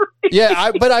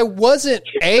 Yeah, but I wasn't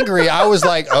angry. I was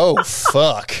like, oh,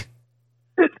 fuck.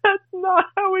 That's not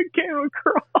how it came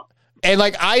across. And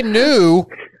like, I knew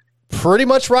pretty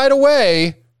much right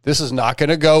away, this is not going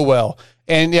to go well.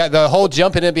 And yeah, the whole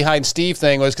jumping in behind Steve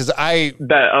thing was because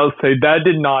I'll say that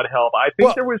did not help. I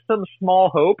think there was some small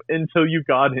hope until you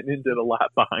got into the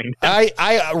lap behind.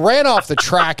 I ran off the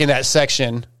track in that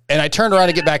section and I turned around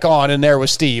to get back on and there was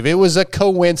Steve. It was a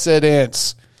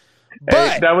coincidence.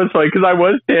 But that was funny because I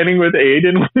was standing with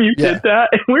Aiden when you did that,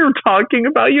 and we were talking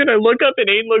about you. And I look up, and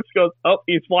Aiden goes, "Oh,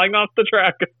 he's flying off the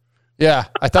track." Yeah,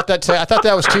 I thought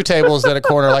that was two tables in a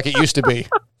corner like it used to be.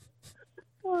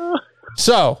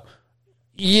 So,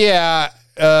 yeah,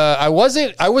 I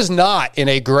was not in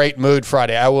a great mood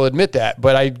Friday. I will admit that,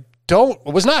 but I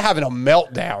was not having a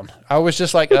meltdown. I was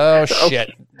just like, oh shit,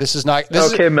 this is not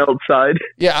okay. Melt side.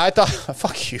 Yeah, I thought,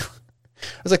 fuck you.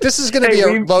 I was like, this is going to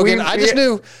be Logan. I just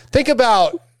knew. Think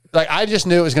about I just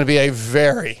knew it was going to be a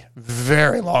very,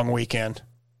 very long weekend.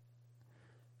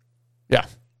 Yeah,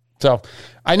 so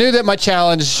I knew that my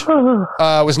challenge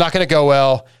was not going to go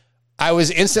well. I was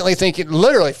instantly thinking,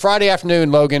 literally Friday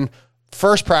afternoon, Logan,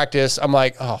 first practice. I'm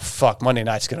like, oh fuck, Monday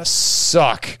night's going to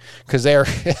suck because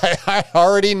I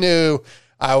already knew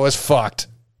I was fucked.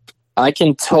 I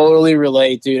can totally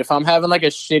relate, dude. If I'm having like a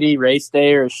shitty race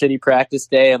day or a shitty practice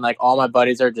day and like all my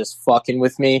buddies are just fucking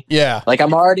with me. Yeah. Like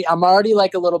I'm already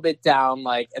like a little bit down,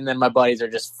 like, and then my buddies are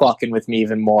just fucking with me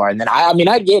even more. And then I mean,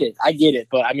 I get it.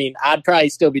 But I mean, I'd probably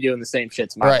still be doing the same shit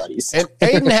to my buddies. And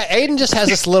Aiden just has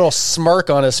this little smirk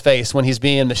on his face when he's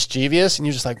being mischievous. And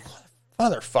you're just like,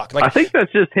 motherfucker. Like, I think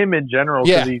that's just him in general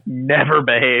because he's never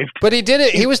behaved. But he did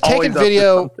it. He was taking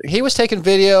video. He was taking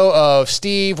video of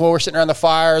Steve while we're sitting around the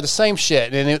fire, the same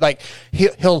shit. And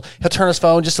he'll turn his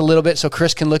phone just a little bit so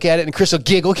Chris can look at it, and Chris will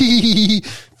giggle.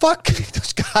 Fuck,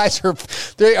 those guys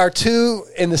they are two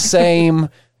in the same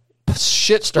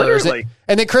shit stirs. And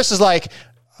then Chris is like,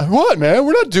 "What, man?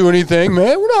 We're not doing anything,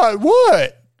 man. We're not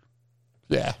what?"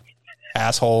 Yeah,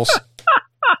 assholes.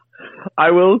 I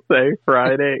will say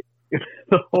Friday.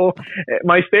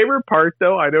 My favorite part,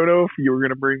 though, I don't know if you were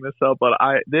going to bring this up, but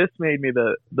this made me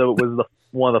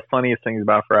one of the funniest things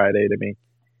about Friday to me.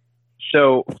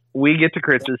 So we get to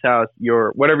Chris's house.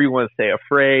 You're whatever you want to say,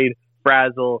 afraid,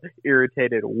 frazzled,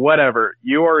 irritated, whatever.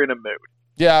 You are in a mood.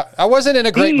 Yeah, I wasn't in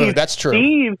a great mood. That's true.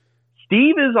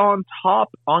 Steve is on top,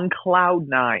 on cloud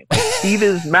nine.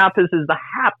 Mathis is the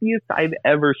happiest I've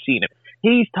ever seen him.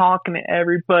 He's talking to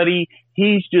everybody.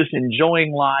 He's just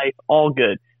enjoying life. All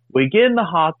good. We get in the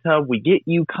hot tub. We get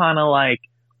you kind of like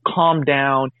calm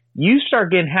down. You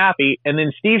start getting happy, and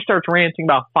then Steve starts ranting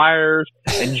about fires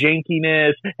and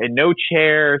jankiness and no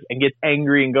chairs and gets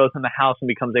angry and goes in the house and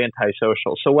becomes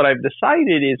antisocial. So what I've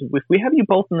decided is if we have you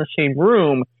both in the same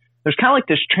room, there's kind of like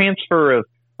this transfer of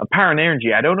power and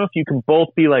energy. I don't know if you can both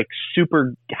be like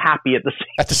super happy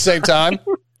at the same time.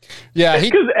 Yeah,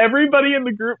 because everybody in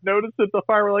the group noticed at the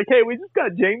fire. We're like, hey, we just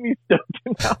got Jamie stoked,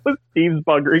 and now Steve's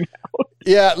buggering out.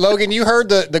 Yeah, Logan, you heard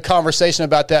the conversation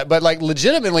about that, but like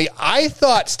legitimately, I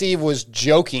thought Steve was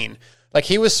joking. Like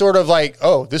he was sort of like,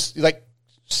 oh, this like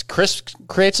Chris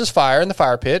creates this fire in the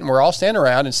fire pit, and we're all standing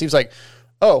around, and Steve's like,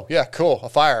 oh yeah, cool, a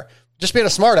fire, just being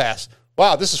a smart ass.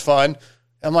 Wow, this is fun.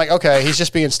 I'm like, okay, he's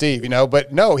just being Steve,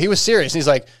 but no, he was serious. And he's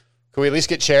like, can we at least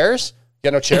get chairs? You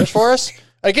got no chairs for us?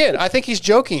 Again, I think he's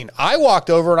joking. I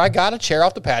walked over and I got a chair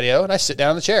off the patio and I sit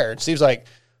down in the chair. And Steve's like,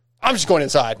 I'm just going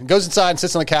inside. And goes inside and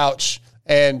sits on the couch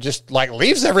and just like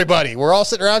leaves everybody. We're all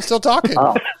sitting around still talking.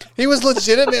 He was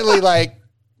legitimately like,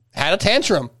 had a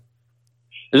tantrum.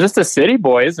 He's just a city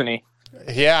boy, isn't he?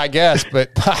 Yeah, I guess.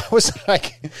 But I was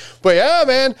like, but yeah,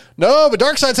 man. No, but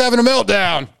Darkside's having a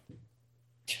meltdown.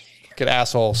 Fucking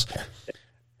assholes.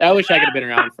 I wish I could have been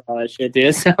around for all that shit, dude.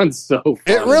 It sounds so fun.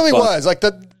 It really was. Like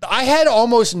I had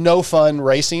almost no fun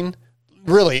racing.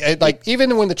 Really.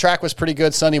 Even when the track was pretty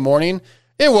good Sunday morning,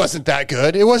 it wasn't that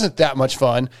good. It wasn't that much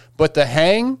fun. But the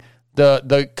hang,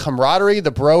 the camaraderie,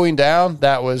 the broing down,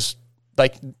 that was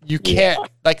like you can't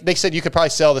like they said you could probably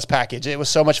sell this package. It was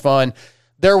so much fun.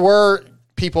 There were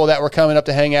people that were coming up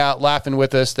to hang out, laughing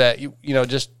with us, that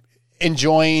just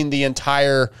enjoying the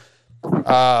entire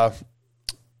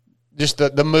just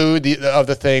the mood of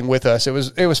the thing with us. It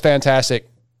was fantastic.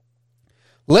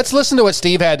 Let's listen to what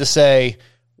Steve had to say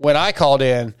when I called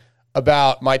in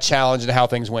about my challenge and how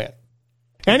things went.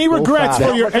 Any regrets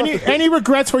for your any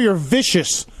regrets for your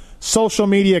vicious social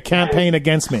media campaign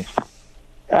against me?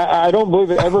 I don't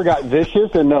believe it ever got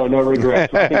vicious, and no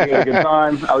regrets. I think we had a good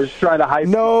time. I was just trying to hype.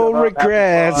 No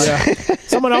regrets. Yeah.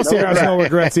 Someone else here has no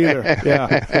regrets either.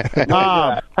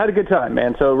 Yeah. Had a good time,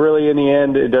 man. So really, in the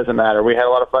end, it doesn't matter. We had a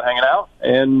lot of fun hanging out,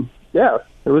 and yeah,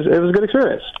 it was a good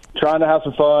experience. Trying to have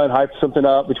some fun, hype something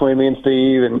up between me and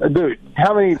Steve. And dude,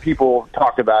 how many people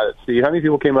talked about it, Steve? How many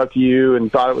people came up to you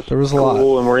and thought it was,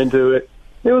 cool and were into it?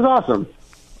 It was awesome.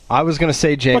 I was going to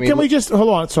say, Jamie. But can we just hold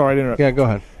on? Sorry, I didn't interrupt. Yeah, go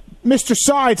ahead. Mr.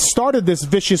 Side started this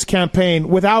vicious campaign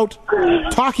without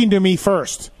talking to me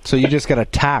first. So you just got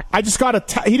attacked. I just got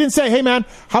attacked. He didn't say, hey, man,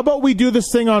 how about we do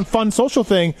this thing on fun social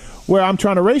thing where I'm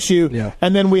trying to race you,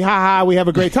 and then we have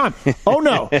a great time. Oh,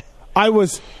 no. I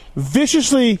was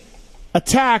viciously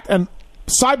attacked and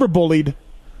cyberbullied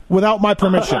without my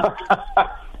permission.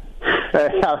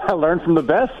 I learned from the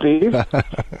best, Steve.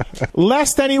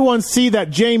 Lest anyone see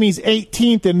that Jamie's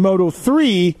 18th in Moto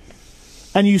 3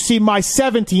 and you see my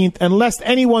 17th, and lest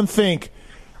anyone think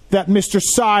that Mr.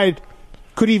 Side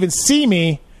could even see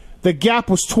me, the gap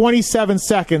was 27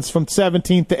 seconds from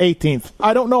 17th to 18th.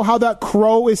 I don't know how that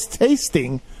crow is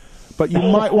tasting, but you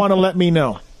might want to let me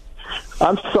know.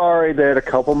 I'm sorry that a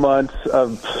couple months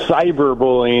of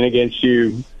cyberbullying against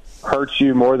you hurts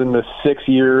you more than the 6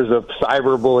 years of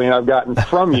cyberbullying I've gotten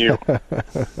from you.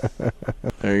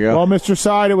 There you go. Well, Mr.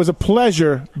 Side, it was a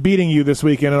pleasure beating you this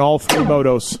weekend in all 3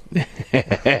 motos. It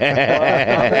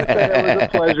was a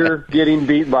pleasure getting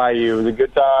beat by you. It was a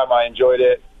good time. I enjoyed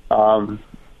it.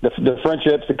 The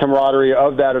friendships, the camaraderie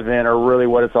of that event are really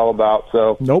what it's all about.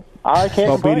 So nope, I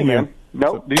can't complain, beating man.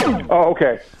 Nope. Oh,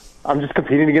 okay. I'm just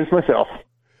competing against myself.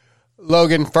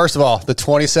 Logan, first of all, the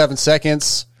 27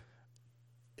 seconds,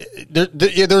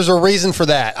 there's a reason for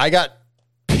that. I got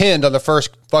pinned on the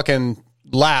first fucking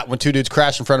lap when 2 dudes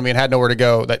crashed in front of me and had nowhere to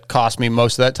go. That cost me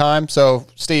most of that time. So,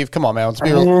 Steve, come on, man. Let's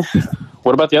be real.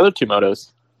 What about the other 2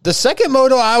 motos? The second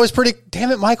moto, I was pretty... Damn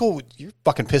it, Michael. You're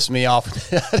fucking pissing me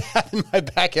off. Not having my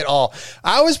back at all.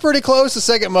 I was pretty close to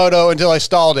second moto until I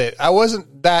stalled it. I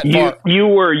wasn't that far. You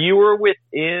were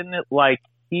within, like,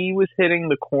 he was hitting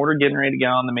the corner, getting ready to get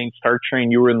on the main start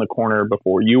train. You were in the corner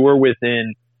before. You were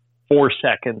within 4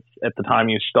 seconds at the time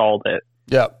you stalled it.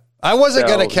 Yep. I wasn't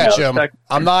going to catch him.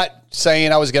 I'm not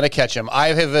saying I was going to catch him. I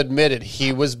have admitted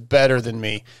he was better than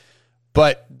me.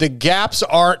 But the gaps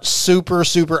aren't super,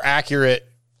 super accurate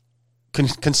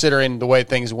considering the way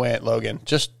things went, Logan.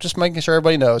 Just making sure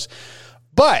everybody knows.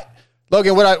 But,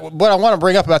 Logan, what I want to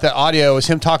bring up about that audio is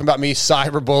him talking about me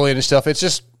cyberbullying and stuff. It's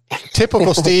just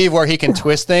typical Steve where he can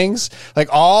twist things. Like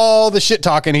all the shit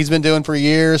talking he's been doing for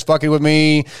years, fucking with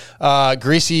me,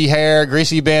 greasy hair,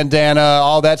 greasy bandana,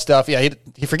 all that stuff. Yeah,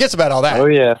 he forgets about all that. Oh,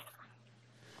 yeah.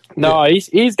 No,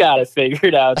 he's got it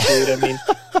figured out, dude. I mean,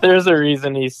 there's a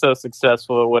reason he's so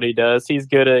successful at what he does. He's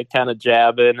good at kind of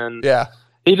jabbing and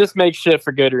he just makes shit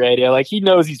for good radio. Like, he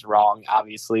knows he's wrong,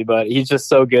 obviously, but he's just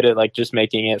so good at like just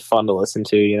making it fun to listen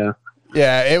to, you know?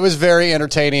 Yeah, it was very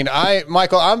entertaining.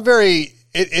 Michael,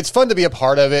 it's fun to be a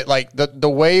part of it. Like the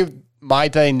way my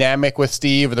dynamic with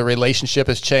Steve, the relationship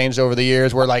has changed over the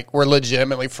years. We're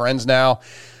legitimately friends now.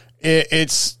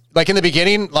 It's like in the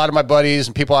beginning, a lot of my buddies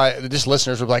and people, just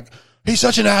listeners were like, he's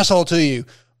such an asshole to you.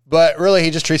 But really,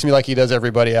 he just treats me like he does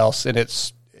everybody else. And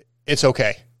it's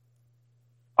okay.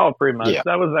 Oh, pretty much. Yeah.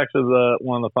 That was actually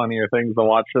one of the funnier things to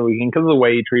watch the weekend because of the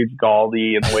way he treats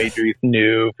Galdi and the way he treats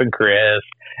Newf and Chris.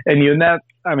 And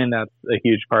that's a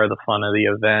huge part of the fun of the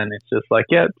event. It's just like,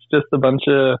 it's just a bunch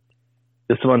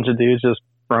of dudes just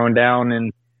throwing down.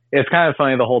 And it's kind of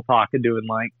funny, the whole talk of doing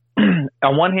like,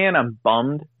 on one hand, I'm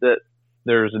bummed that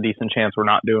there's a decent chance we're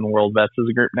not doing World Vets as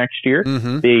a group next year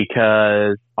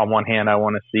because on one hand, I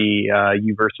want to see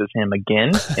you versus him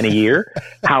again in a year.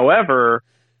 However,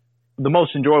 the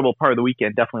most enjoyable part of the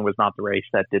weekend definitely was not the race.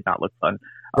 That did not look fun.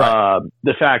 Right.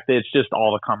 The fact that it's just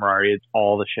all the camaraderie, it's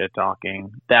all the shit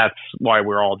talking. That's why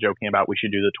we're all joking about we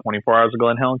should do the 24 hours of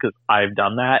Glen Helen, because I've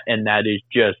done that, and that is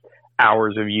just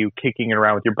hours of you kicking it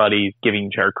around with your buddies, giving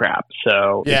each other crap.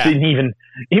 So it's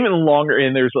even longer,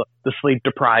 and there's the sleep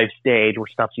deprived stage where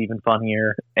stuff's even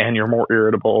funnier and you're more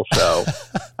irritable. So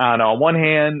I don't know. On one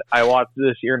hand, I watched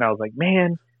this year and I was like,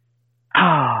 man,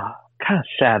 kind of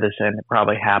sad this ended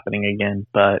probably happening again,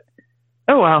 but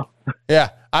oh well. Yeah,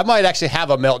 I might actually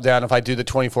have a meltdown if I do the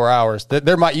 24 hours.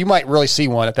 You might really see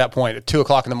one at that point at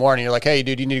 2:00 in the morning. You're like, hey,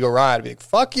 dude, you need to go ride. I'd be like,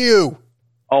 fuck you.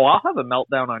 Oh, I'll have a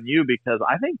meltdown on you because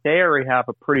I think they already have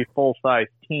a pretty full-size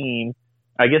team.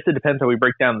 I guess it depends how we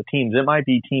break down the teams. It might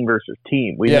be team versus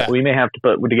team. We may have to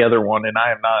put together one, and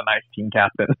I am not a nice team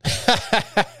captain.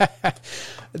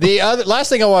 The other last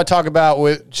thing I want to talk about,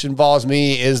 which involves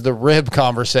me, is the rib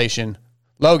conversation.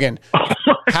 Logan,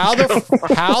 how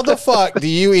the fuck do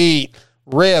you eat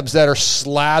ribs that are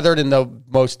slathered in the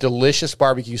most delicious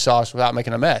barbecue sauce without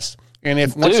making a mess? And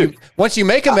if once you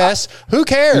make a mess, who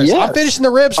cares? Yes, I'm finishing the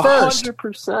ribs first.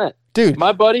 100%. Dude.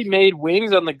 My buddy made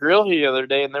wings on the grill the other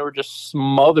day, and they were just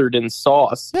smothered in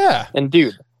sauce. Yeah. And,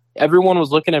 dude, everyone was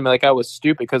looking at me like I was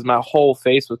stupid because my whole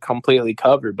face was completely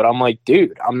covered. But I'm like,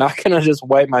 dude, I'm not going to just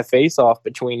wipe my face off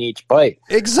between each bite.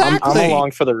 Exactly. I'm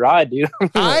along for the ride, dude.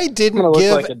 I didn't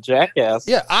look like a jackass.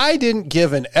 Yeah, I didn't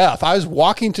give an F. I was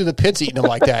walking through the pits eating them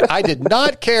like that. I did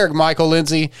not care, Michael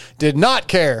Lindsay. Did not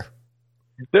care.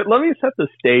 Let me set the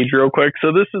stage real quick.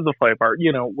 So this is the funny part.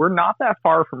 We're not that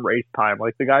far from race time.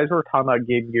 Like the guys were talking about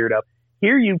getting geared up.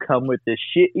 Here you come with this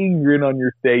shitty grin on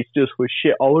your face, just with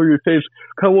shit all over your face,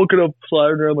 kind of looking up,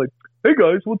 sliding around like, hey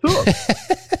guys, what's up?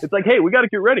 It's like, hey, we got to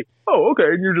get ready. Oh, okay.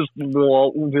 And you're just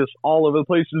all over the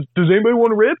place. Does anybody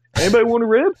want a rib? Anybody want a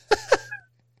rib?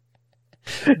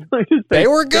 They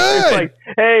were good. It's like,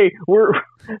 hey, we're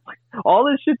all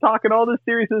this shit talking, all this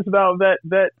seriousness about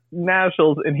vet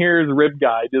nationals, and here's a rib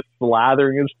guy just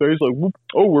slathering his face like,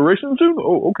 oh, we're racing soon?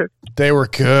 Oh, okay. They were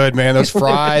good, man. Those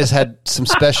fries had some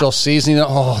special seasoning.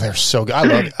 Oh, they're so good. I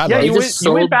love it.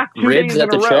 You went back 2 days in a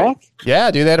row. Track?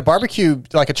 Yeah, dude. They had a barbecue,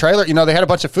 like a trailer. They had a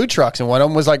bunch of food trucks, and one of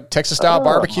them was like Texas-style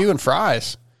barbecue and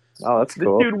fries. Oh, that's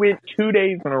cool. This dude went 2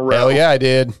 days in a row. Hell yeah, I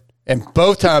did. And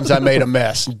both times I made a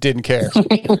mess and didn't care.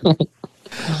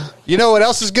 You know what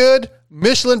else is good?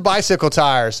 Michelin bicycle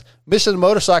tires. Michelin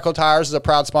motorcycle tires is a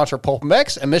proud sponsor of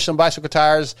PulpMX, and Michelin bicycle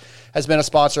tires has been a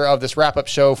sponsor of this wrap-up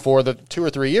show for the 2 or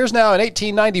 3 years now. In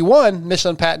 1891,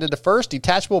 Michelin patented the first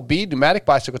detachable bead pneumatic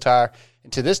bicycle tire,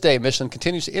 and to this day, Michelin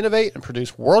continues to innovate and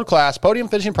produce world-class podium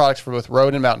finishing products for both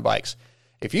road and mountain bikes.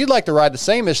 If you'd like to ride the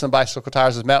same Michelin bicycle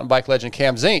tires as mountain bike legend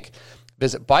Cam Zink,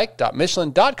 visit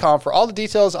bike.michelin.com for all the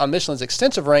details on Michelin's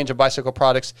extensive range of bicycle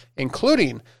products,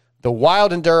 including the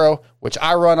Wild Enduro, which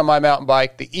I run on my mountain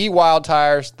bike, the E-Wild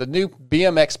tires, the new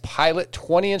BMX Pilot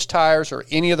 20-inch tires, or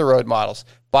any of the road models.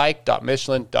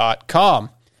 Bike.michelin.com.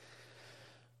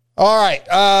 All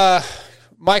right.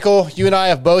 Michael, you and I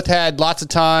have both had lots of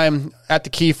time at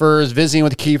the Kiefers, visiting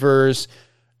with the Kiefers.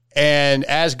 And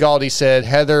as Galdi said,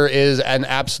 Heather is an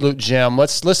absolute gem.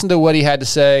 Let's listen to what he had to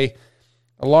say,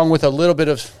 along with a little bit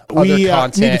of other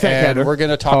content, and we're going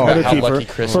to talk about how lucky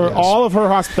Chris is. For all of her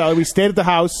hospitality, we stayed at the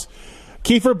house.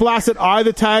 Kiefer blasted Eye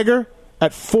the Tiger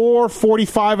at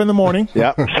 4:45 in the morning.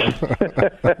 Yep.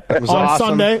 It was on awesome.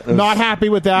 Sunday. Not happy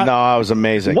with that. No, it was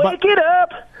amazing. Wake it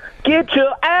up! Get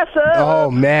your ass up!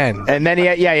 Oh, man. And then he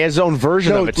had his own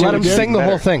version of it, too. Let him sing the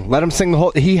whole thing. Let him sing the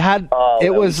whole... He had...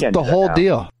 it was the whole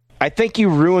deal. I think you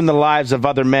ruin the lives of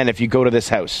other men if you go to this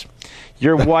house.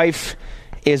 Your wife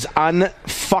is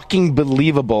unfucking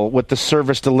believable with the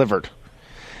service delivered.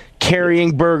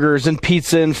 Carrying burgers and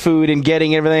pizza and food and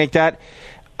getting everything like that.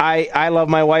 I love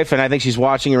my wife, and I think she's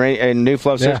watching her, and Newf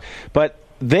loves her, but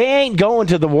they ain't going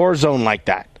to the war zone like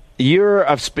that. You're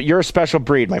a special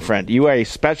breed, my friend. You are a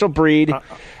special breed.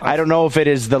 I don't know if it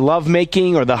is the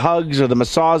lovemaking or the hugs or the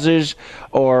massages,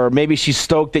 or maybe she's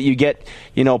stoked that you get,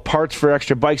 parts for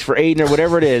extra bikes for Aiden or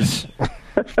whatever it is.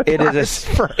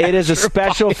 It is a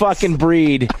special fucking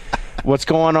breed. What's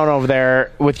going on over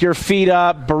there with your feet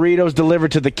up, burritos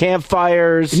delivered to the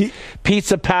campfires,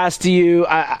 pizza passed to you.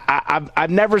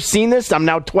 I've never seen this. I'm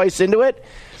now twice into it.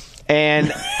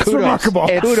 And it's remarkable.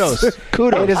 Kudos.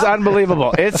 It is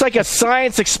unbelievable. It's like a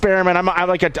science experiment.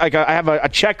 I have a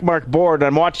check mark board.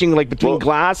 I'm watching between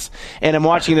glass, and I'm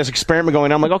watching this experiment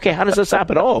going on. I'm like, okay, how does this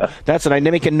happen? Oh, that's it. I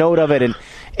make a note of it, and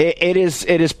it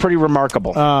is pretty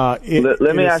remarkable. Let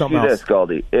me ask you this,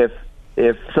 Goldie.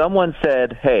 If someone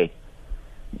said, hey,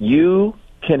 you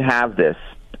can have this,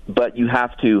 but you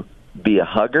have to be a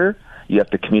hugger, you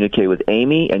have to communicate with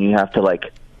Amy, and you have to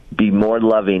be more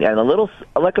loving and a little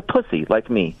like a pussy, like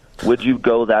me. Would you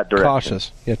go that direction?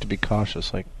 Cautious. You have to be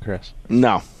cautious, like Chris.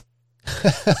 No.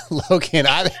 Logan,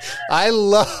 I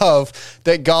love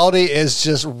that Galdi is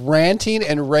just ranting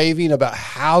and raving about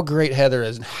how great Heather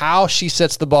is and how she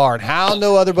sets the bar and how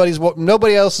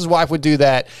nobody else's wife would do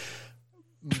that.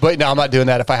 But no, I'm not doing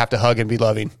that if I have to hug and be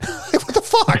loving. What the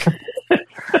fuck?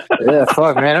 Yeah,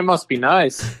 fuck, man. It must be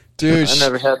nice. Dude, I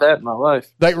never had that in my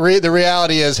life. The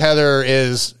reality is Heather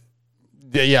is,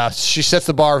 she sets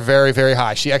the bar very, very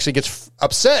high. She actually gets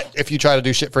upset if you try to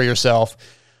do shit for yourself.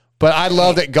 But I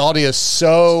love that Galdi is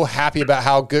so happy about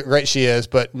how great she is.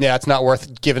 But yeah, it's not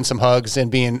worth giving some hugs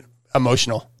and being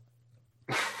emotional.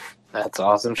 That's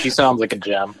awesome. She sounds like a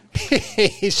gem.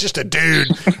 He's just a dude.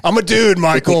 I'm a dude,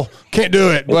 Michael. Can't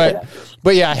do it. But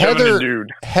yeah,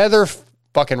 Heather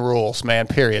fucking rules, man.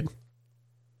 Period.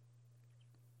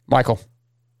 Michael.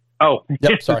 Oh,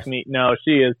 yep, sorry. Me. No,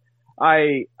 she is.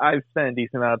 I've spent a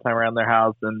decent amount of time around their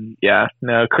house, and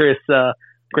Chris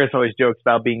always jokes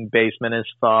about being basement as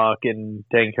fuck and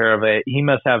taking care of it. He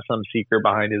must have some secret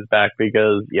behind his back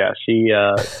because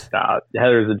Heather's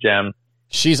a gem.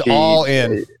 She's all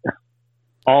in.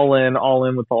 All in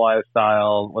with the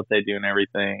lifestyle, what they do and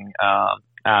everything. I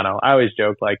don't know. I always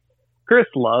joke Chris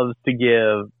loves to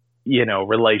give,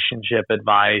 relationship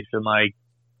advice and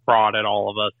fraud at all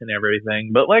of us and everything.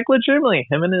 But legitimately,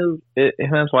 him and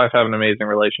his wife have an amazing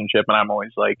relationship, and I'm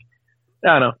always I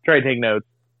don't know, try to take notes.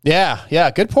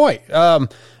 Yeah, good point. And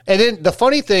then the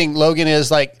funny thing, Logan, is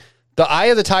the Eye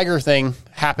of the Tiger thing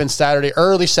happened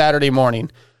early Saturday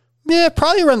morning. Yeah,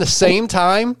 probably around the same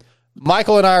time.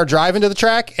 Michael and I are driving to the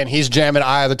track, and he's jamming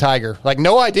Eye of the Tiger.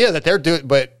 No idea that they're doing,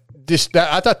 but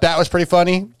I thought that was pretty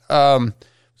funny. It's a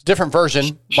different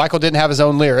version. Michael didn't have his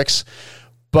own lyrics.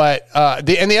 But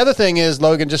the other thing is,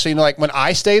 Logan, just so you know, when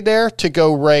I stayed there to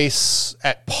go race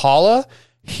at Paula,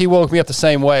 he woke me up the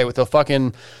same way with a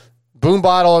fucking boom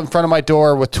bottle in front of my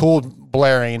door with Tool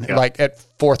blaring at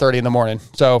 4:30 in the morning.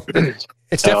 So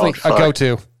it's definitely a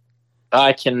go-to.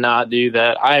 I cannot do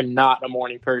that. I am not a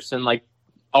morning person.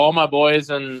 All my boys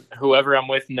and whoever I'm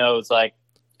with knows,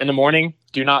 in the morning,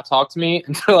 do not talk to me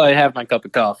until I have my cup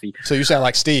of coffee. So you sound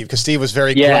like Steve, because Steve was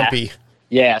very grumpy.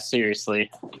 Yeah, seriously.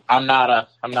 I'm not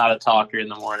a talker in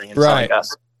the morning. Right.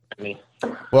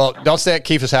 Well, don't stay at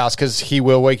Keith's house because he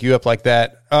will wake you up like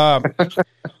that. Well,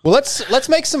 let's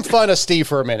make some fun of Steve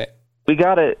for a minute. We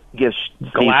gotta give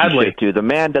Steve too. The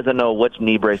man doesn't know which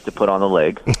knee brace to put on the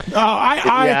leg.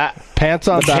 Pants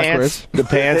on backwards. The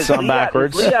pants on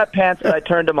backwards. His Liat pants that I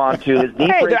turned him on to. His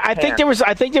knee brace. I think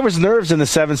there was nerves in the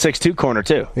 762 corner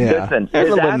too. Yeah. Listen,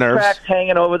 his ass crack's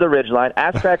hanging over the ridgeline.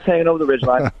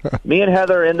 Me and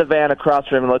Heather are in the van across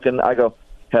from him looking. I go,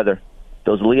 Heather,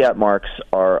 those Liat marks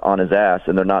are on his ass,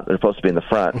 and they're supposed to be in the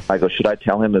front. I go, should I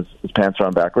tell him his pants are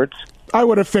on backwards? I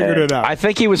would have figured it out. I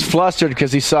think he was flustered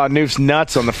because he saw Newf's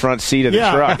nuts on the front seat of the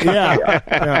truck.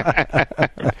 Yeah.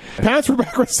 Pants were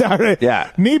backwards Saturday. Yeah.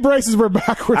 Knee braces were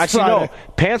backwards Friday. No.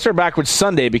 Pants were backwards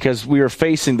Sunday because we were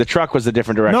facing the truck was a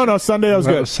different direction. No, Sunday was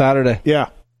good. It was Saturday. Yeah.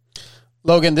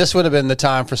 Logan, this would have been the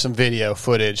time for some video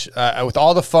footage. With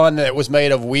all the fun that was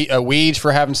made of Weege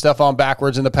for having stuff on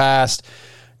backwards in the past,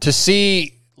 to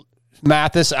see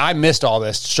Mathis, I missed all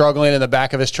this, struggling in the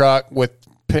back of his truck with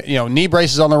knee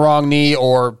braces on the wrong knee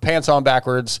or pants on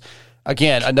backwards.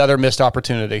 Again, another missed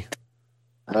opportunity.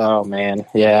 Oh, man.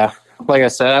 Yeah. Like I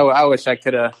said, I wish I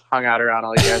could have hung out around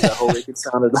all you guys that whole week. It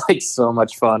sounded like so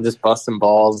much fun, just busting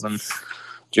balls and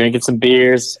drinking some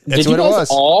beers. That's Did you what guys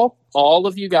it was. all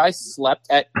of you guys slept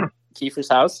at Kiefer's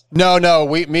house? No.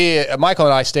 Michael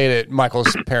and I stayed at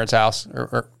Michael's parents' house.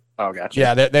 Oh, gotcha.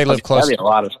 Yeah, they live close. That'd be a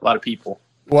lot of people.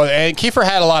 Well, and Kiefer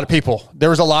had a lot of people. There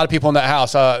was a lot of people in that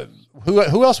house.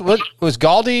 Who else was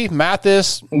Galdi,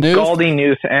 Mathis, Newf? Galdi,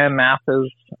 Newf, and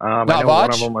Mathis. I know one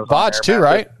of them was on there, too, Mathis.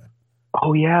 right?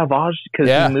 Oh yeah, Vaj, because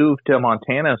he moved to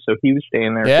Montana, so he was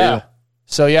staying there too.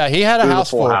 So yeah, he had a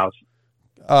house full. House.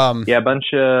 It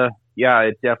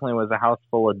definitely was a house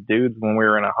full of dudes when we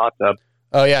were in a hot tub.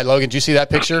 Oh yeah, Logan, did you see that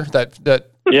picture? That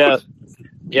yeah,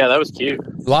 that was cute.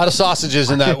 A lot of sausages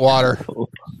in that water.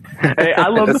 Hey, I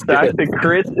love the fact that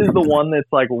Chris is the one that's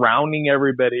like rounding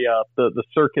everybody up, the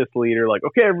circus leader. Like,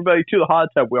 okay, everybody to the hot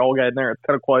tub. We all got in there. It's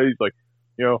kind of quiet. He's like,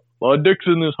 a lot of dicks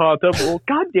in this hot tub. Well,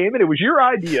 God damn it, it was your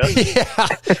idea. Yeah,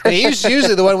 and he's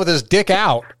usually the one with his dick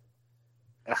out.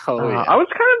 Oh yeah.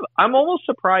 I'm almost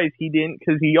surprised he didn't,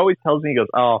 because he always tells me, he goes,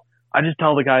 oh, I just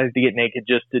tell the guys to get naked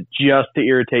just to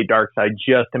irritate Darkside,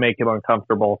 just to make him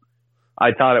uncomfortable.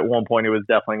 I thought at one point it was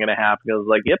definitely going to happen. I was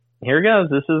like, yep, here he goes.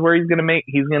 This is where he's going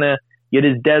to get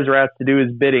his des rats to do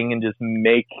his bidding and just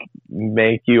make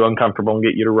you uncomfortable and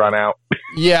get you to run out.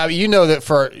 Yeah, you know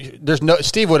that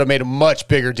Steve would have made a much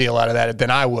bigger deal out of that than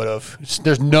I would have.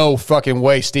 There's no fucking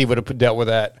way Steve would have dealt with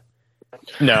that.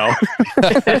 No,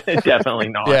 definitely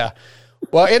not. Yeah.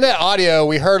 Well, in that audio,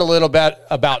 we heard a little bit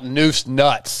about Newf's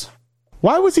nuts.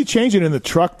 Why was he changing in the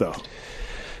truck, though?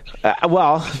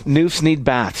 Newfs need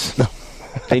baths.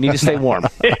 They need to stay warm.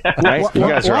 Right? You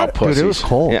guys are all pussies. Dude, it was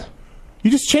cold. Yeah. You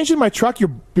just changed in my truck your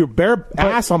bare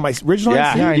ass on my Ridgeline?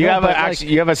 Yeah,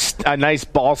 you have a nice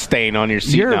ball stain on your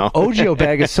seat your now. Your Ogio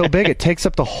bag is so big it takes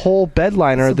up the whole bed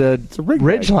liner of the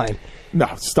Ridgeline. No,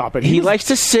 stop it. He likes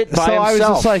to sit by himself. So I was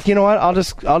just like, you know what?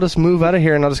 I'll just move out of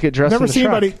here and I'll just get dressed. I've never seen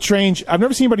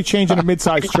anybody change in a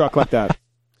mid-sized truck like that.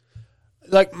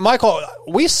 Like Michael,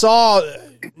 we saw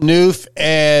Newf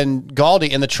and Galdi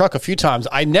in the truck a few times.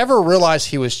 I never realized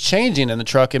he was changing in the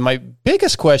truck, and my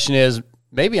biggest question is,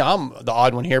 maybe I'm the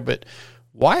odd one here, but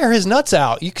why are his nuts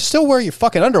out? You can still wear your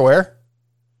fucking underwear.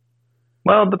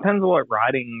 Well, it depends on what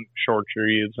riding shorts you're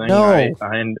using.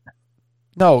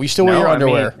 No, you still wear your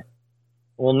underwear.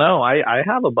 I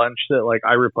have a bunch that like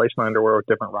I replace my underwear with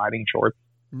different riding shorts.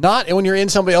 Not when you're in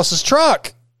somebody else's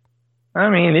truck. I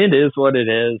mean, it is what it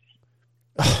is.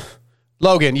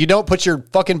 Logan, you don't put your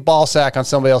fucking ball sack on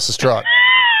somebody else's truck.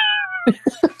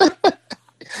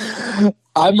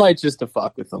 I might just to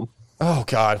fuck with them. Oh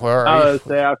God, where are I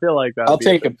feel like that. I'll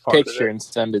take a picture and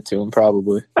send it to him.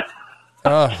 Probably.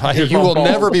 You will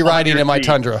never be riding in my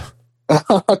Tundra.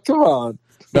 Come on.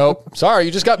 Nope. Sorry,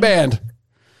 you just got banned.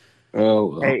 Oh.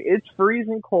 Well. Hey, it's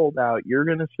freezing cold out. You're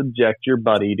going to subject your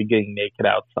buddy to getting naked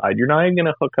outside. You're not even going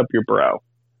to hook up your bro.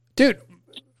 Dude,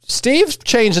 Steve's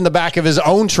changed in the back of his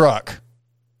own truck.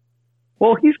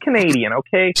 Well, he's Canadian,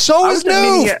 okay? So is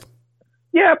Newf.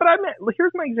 Yeah, but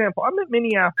here's my example. I'm at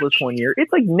Minneapolis one year.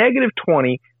 It's like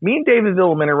 -20. Me and David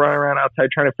Villeman are running around outside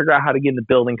trying to figure out how to get in the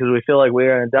building because we feel like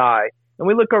we're going to die. And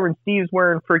we look over and Steve's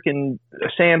wearing freaking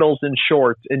sandals and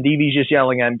shorts, and DV's just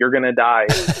yelling at him, "You're going to die."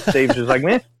 And Steve's just like,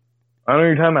 "Meh, I don't know what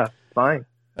you're talking about. It's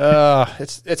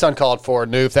fine." It's uncalled for,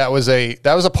 Newf. That was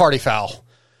a party foul.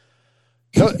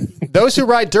 Those who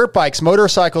ride dirt bikes,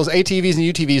 motorcycles, ATVs, and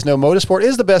UTVs know Motorsport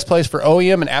is the best place for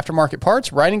OEM and aftermarket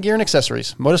parts, riding gear, and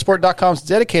accessories. Motorsport.com's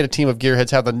dedicated team of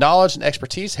gearheads have the knowledge and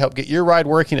expertise to help get your ride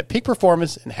working at peak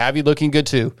performance and have you looking good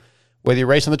too. Whether you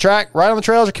race on the track, ride on the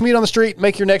trails, or commute on the street,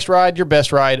 make your next ride your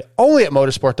best ride only at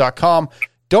Motorsport.com.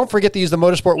 Don't forget to use the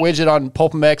Motorsport widget on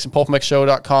PulpMX and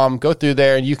PulpMXShow.com. Go through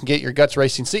there and you can get your Guts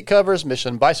Racing seat covers,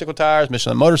 Michelin bicycle tires,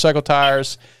 Michelin motorcycle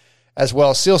tires, as well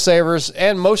as Seal Savers,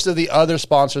 and most of the other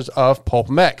sponsors of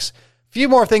PulpMX. A few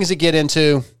more things to get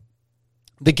into.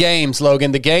 The games,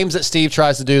 Logan. The games that Steve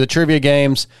tries to do, the trivia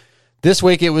games. This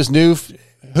week it was Newf.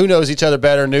 Who knows each other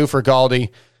better, Newf or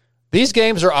Galdi? These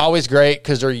games are always great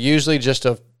because they're usually just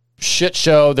a shit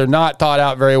show. They're not thought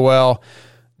out very well.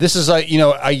 This is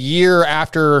a year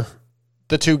after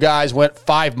the two guys went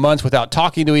 5 months without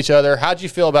talking to each other. How'd you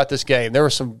feel about this game? There were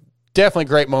some definitely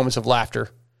great moments of laughter.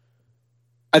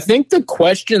 I think the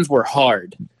questions were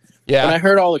hard. Yeah. When I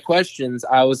heard all the questions,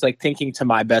 I was like thinking to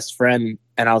my best friend,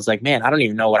 and I was like, man, I don't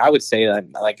even know what I would say.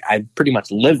 Like, I pretty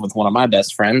much live with one of my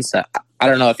best friends. I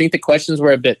don't know. I think the questions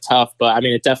were a bit tough, but I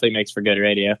mean, it definitely makes for good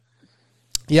radio.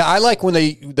 Yeah, I like when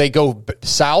they go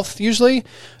south usually.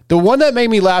 The one that made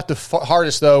me laugh the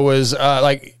hardest, though, was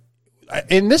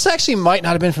and this actually might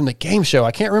not have been from the game show.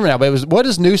 I can't remember now, but it was, what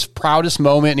is Newf's proudest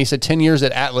moment? And he said 10 years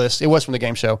at Atlas. It was from the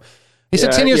game show. He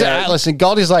said 10 years at Atlas, and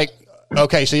Galdi's like,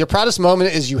 okay, so your proudest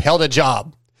moment is you held a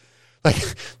job. Like,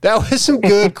 that was some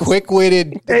good,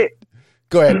 quick-witted. Hey,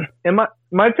 go ahead. And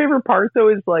my favorite part, though,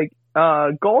 is like,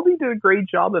 Galdi did a great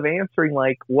job of answering,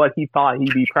 like, what he thought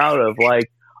he'd be proud of.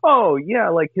 Like, oh yeah,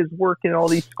 like his work in all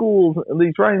these schools,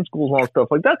 these writing schools and all stuff.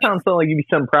 Like that sounds like you'd be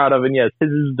something proud of. And yes, his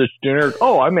is the generic,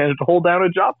 oh, I managed to hold down a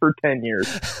job for 10 years.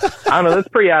 I don't know, that's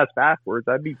pretty ass backwards.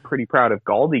 I'd be pretty proud if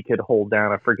Galdi could hold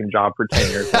down a freaking job for 10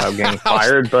 years without getting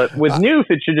fired. But with Newf,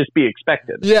 it should just be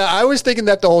expected. Yeah, I was thinking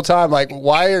that the whole time. Like,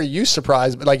 why are you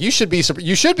surprised? But like, you should be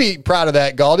proud of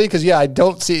that, Galdi, because I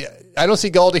don't see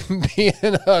Galdi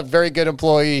being a very good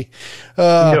employee.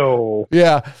 No.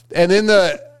 Yeah, and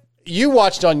then you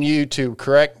watched on YouTube,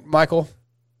 correct, Michael?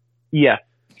 Yeah.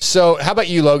 So, how about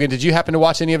you, Logan? Did you happen to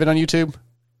watch any of it on YouTube?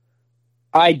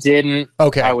 I didn't.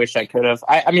 Okay. I wish I could have.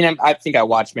 I mean, I think I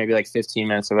watched maybe like 15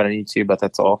 minutes of it on YouTube, but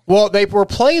that's all. Well, they were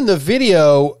playing the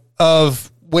video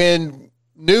of when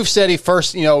Newf said he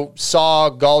first, saw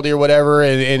Galdi or whatever,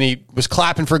 and he was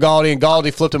clapping for Galdi, and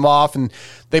Galdi flipped him off, and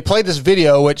they played this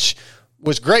video, which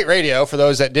was great radio for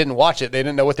those that didn't watch it. They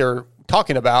didn't know what they were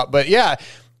talking about. But yeah,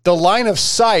 the line of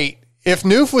sight, if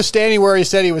Newf was standing where he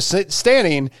said he was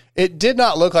standing, it did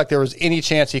not look like there was any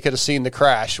chance he could have seen the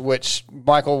crash, which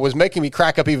Michael was making me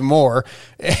crack up even more.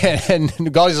 And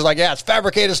Galdi's just like, yeah, it's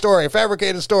fabricated story.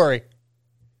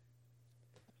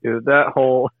 Dude, that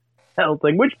whole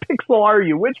thing. Which pixel are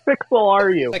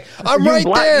you? Like, I'm right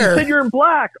there. You said you're in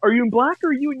black. Are you in black or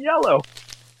are you in yellow?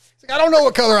 It's like, I don't know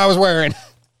what color I was wearing.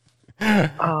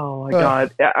 Oh my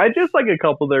God. I just like a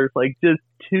couple, there's like just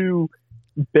two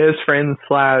best friends /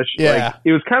 like,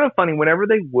 it was kind of funny whenever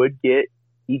they would get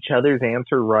each other's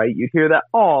answer right, you'd hear that,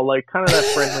 like kind of that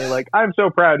friendly, like, I'm so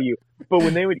proud of you. But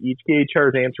when they would each get each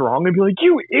other's answer wrong, they'd be like,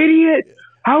 you idiot,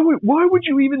 why would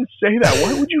you even say that?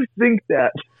 Why would you think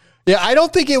that? Yeah, I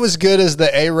don't think it was good as the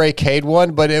A-Ray Cade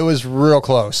one, but it was real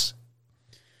close.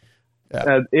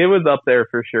 Yeah. It was up there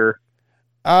for sure.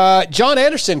 John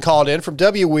Anderson called in from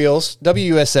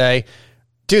WUSA.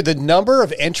 Dude, the number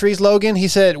of entries, Logan, he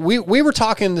said, we were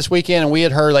talking this weekend and we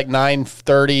had heard like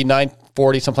 930,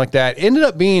 940, something like that. It ended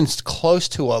up being close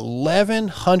to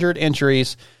 1,100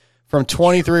 entries from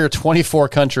 23 or 24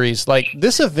 countries. Like,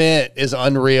 this event is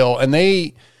unreal. And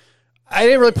I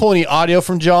didn't really pull any audio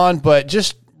from John, but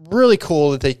just really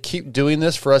cool that they keep doing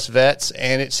this for us vets.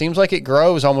 And it seems like it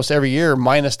grows almost every year,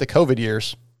 minus the COVID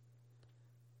years.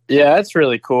 Yeah, that's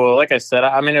really cool. Like I said,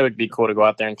 I mean, it would be cool to go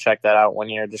out there and check that out one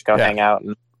year, just go hang out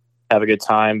and have a good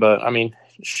time. But, I mean,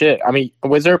 shit. I mean,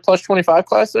 was there a plus 25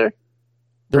 class there?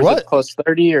 There was? Plus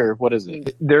 30 or what is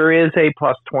it? There is a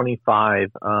plus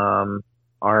 25.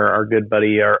 Our good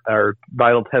buddy, our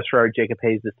vital tester, Jacob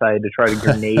Hayes, decided to try to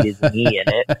grenade his knee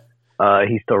in it.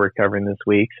 He's still recovering this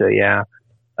week, so yeah.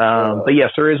 But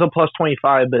yes, there is a plus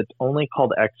 25, but it's only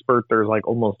called expert. There's like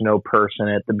almost no person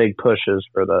at the big pushes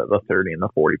for the 30 and the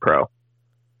 40 Pro.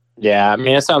 Yeah, I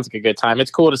mean, it sounds like a good time.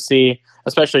 It's cool to see,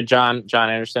 especially John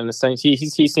Anderson.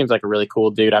 He seems like a really cool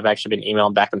dude. I've actually been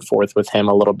emailing back and forth with him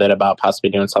a little bit about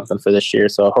possibly doing something for this year,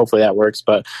 so hopefully that works.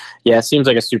 But yeah, it seems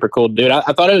like a super cool dude. I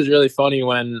thought it was really funny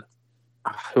when,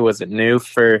 who was it,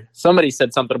 Newf, or somebody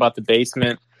said something about the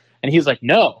basement, and he's like,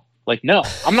 no,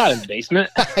 I'm not in the basement.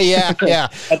 Yeah.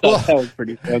 I thought that was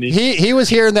pretty funny. He was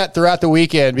hearing that throughout the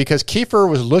weekend because Kiefer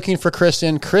was looking for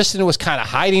Kristen. Kristen was kind of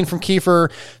hiding from Kiefer.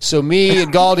 So me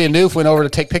and Galdi and Newf went over to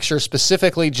take pictures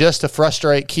specifically just to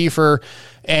frustrate Kiefer.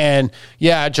 And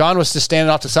yeah, John was just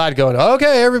standing off the side going,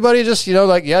 okay, everybody just,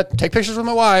 take pictures with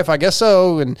my wife. I guess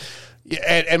so. And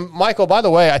Michael, by the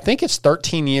way, I think it's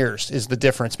 13 years is the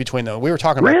difference between them. We were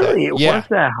talking about that. Really? It was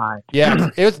that high? Yeah,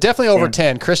 it was definitely over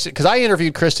 10. Kristen, because I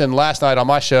interviewed Kristen last night on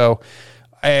my show,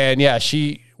 and yeah,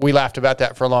 we laughed about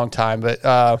that for a long time. But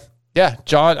yeah,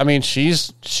 John, I mean,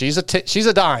 she's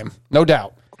a dime, no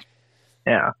doubt.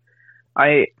 Yeah,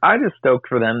 I just stoked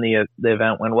for them. The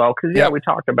event went well because we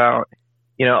talked about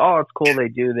it's cool they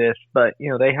do this, but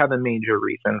they have a major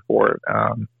reason for it.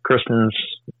 Kristen's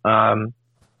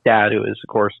dad, who is, of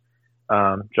course,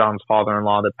 John's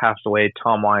father-in-law that passed away,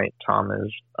 Tom White. Tom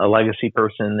is a legacy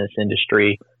person in this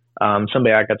industry.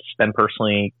 Somebody I got to spend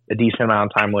personally a decent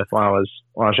amount of time with when I was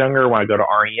younger, when I go to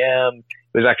REM.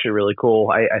 It was actually really cool.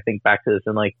 I think back to this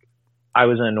and like, I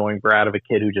was an annoying brat of a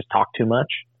kid who just talked too much.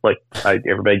 Like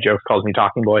everybody jokes, calls me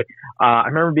Talking Boy. I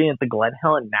remember being at the Glen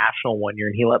Helen National one year,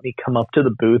 and he let me come up to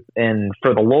the booth and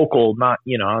for the local, not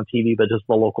on TV, but just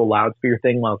the local loudspeaker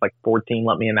thing. When I was like 14,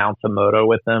 let me announce a moto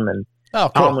with him, and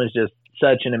Tom was just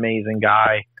such an amazing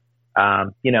guy.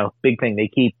 Big thing. They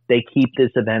keep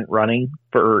this event running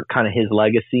for kind of his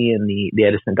legacy, and the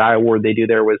Edison Dye Award they do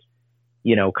there was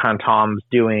kind of Tom's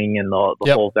doing, and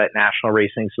the whole vet national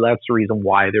racing. So that's the reason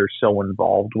why they're so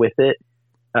involved with it.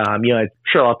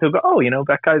 Sure, a lot of people go,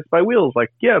 that guy's by wheels. Like,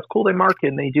 yeah, it's cool they market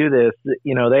and they do this.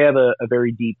 They have a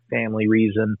very deep family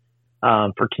reason.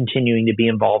 for continuing to be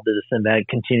involved in this event,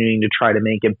 continuing to try to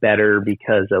make it better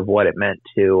because of what it meant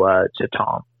to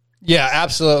Tom. Yeah,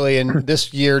 absolutely. And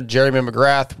this year, Jeremy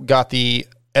McGrath got the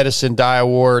Edison Dye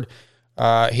Award.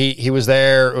 He was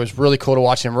there. It was really cool to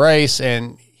watch him race,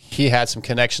 and he had some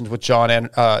connections with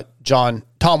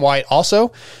Tom White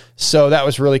also. So that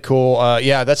was really cool.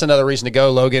 Yeah, that's another reason to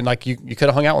go, Logan. Like you could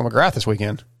have hung out with McGrath this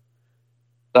weekend.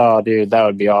 Oh, dude, that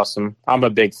would be awesome. I'm a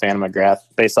big fan of McGrath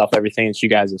based off everything that you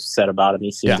guys have said about him.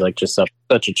 He seems like just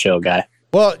such a chill guy.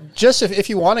 Well, just if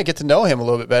you want to get to know him a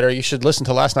little bit better, you should listen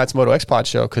to last night's Moto X Pod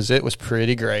show because it was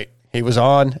pretty great. He was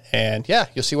on, and yeah,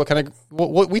 you'll see what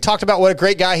we talked about. What a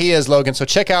great guy he is, Logan. So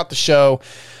check out the show.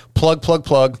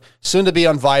 Plug. Soon to be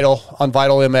on Vital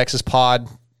MX's pod,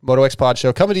 Moto X Pod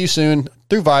show coming to you soon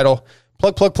through Vital.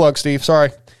 Plug, Steve.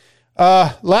 Sorry.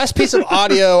 Last piece of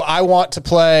audio I want to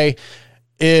play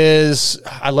is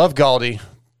I love Galdi,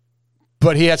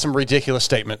 but he had some ridiculous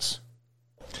statements.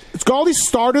 Galdi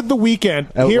started the weekend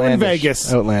here in Vegas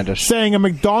saying a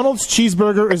McDonald's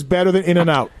cheeseburger is better than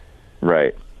In-N-Out.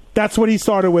 Right. That's what he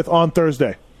started with on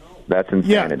Thursday. That's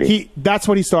insanity. Yeah, that's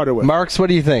what he started with. Marks, what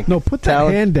do you think? No, put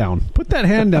that hand down. Put that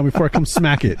hand down before I come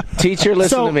smack it. Teacher,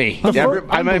 listen to me. Can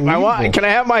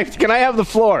I have the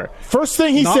floor? First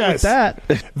thing he says.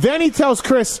 Then he tells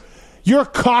Chris, "You're a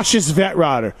cautious vet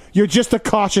rider. You're just a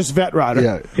cautious vet rider."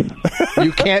 Yeah.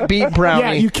 You can't beat Brownie.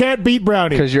 Yeah, you can't beat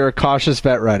Brownie because you're a cautious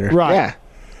vet rider. Right. Yeah.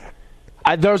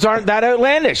 Those aren't that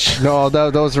outlandish. No,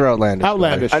 those are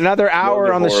outlandish. Another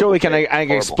hour on the show, I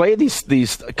can explain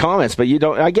these comments, but you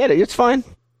don't. I get it. It's fine.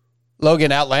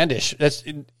 Logan, outlandish. That's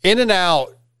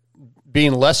In-N-Out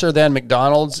being lesser than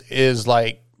McDonald's is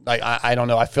like I don't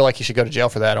know. I feel like you should go to jail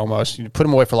for that almost. You put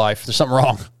him away for life. There's something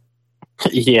wrong.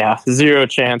 Yeah, zero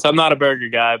chance. I'm not a burger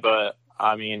guy, but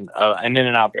I mean, an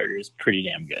In-N-Out burger is pretty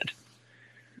damn good.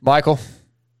 Michael?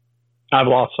 I've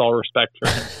lost all respect for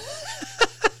him.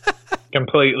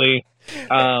 Completely.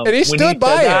 And he stood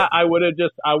by it. I would have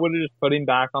just put him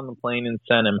back on the plane and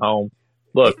sent him home.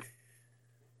 Look,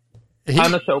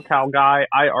 I'm a SoCal guy.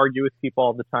 I argue with people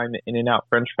all the time that In-N-Out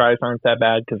French fries aren't that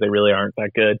bad because they really aren't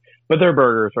that good. But their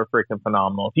burgers are freaking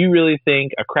phenomenal. If you really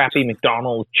think a crappy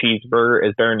McDonald's cheeseburger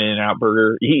is better than an In-N-Out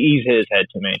burger, he's hit his head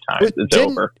too many times. It's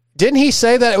over. Didn't he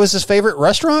say that it was his favorite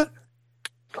restaurant?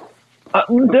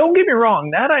 Don't get me wrong.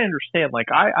 That I understand.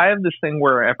 Like I have this thing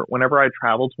where whenever I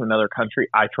travel to another country,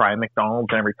 I try McDonald's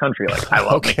in every country. Like I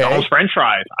love McDonald's French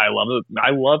fries. I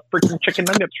love freaking chicken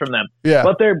nuggets from them. Yeah.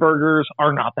 But their burgers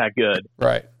are not that good.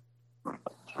 Right.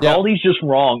 Yeah. Galdi's just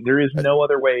wrong. There is no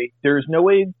other way. There's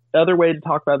no other way to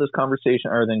talk about this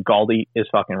conversation other than Galdi is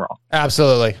fucking wrong.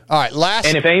 Absolutely. All right.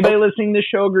 And if anybody listening to this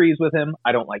show agrees with him,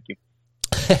 I don't like you.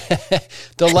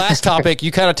 The last topic,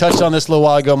 you kind of touched on this a little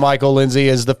while ago, Michael, Lindsay,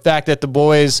 is the fact that the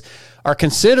boys are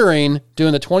considering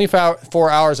doing the 24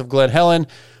 hours of Glen Helen,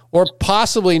 or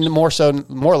possibly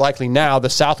more likely now, the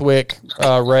Southwick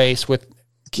race with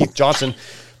Keith Johnson.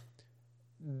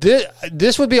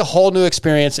 This would be a whole new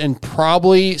experience and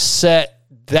probably set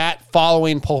that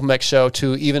following PulpMX show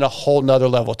to even a whole nother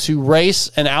level. To race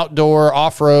an outdoor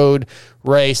off-road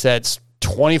race that's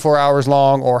 24 hours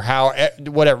long or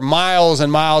whatever, miles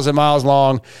and miles and miles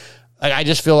long. I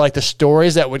just feel like the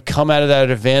stories that would come out of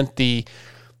that event, the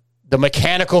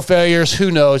mechanical failures, who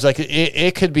knows? Like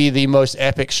it could be the most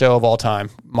epic show of all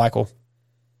time. Michael?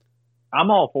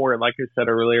 I'm all for it. Like I said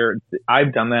earlier,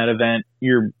 I've done that event.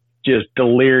 You're just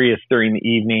delirious during the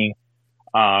evening.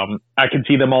 I could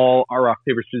see them all, our rock,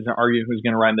 paper, scissors, arguing who's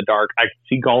going to ride in the dark. I could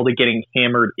see Galdi getting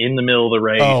hammered in the middle of the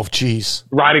race. Oh, jeez.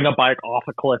 Riding a bike off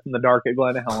a cliff in the dark at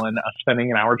Glen Helen,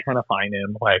 spending an hour trying to find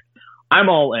him. Like, I'm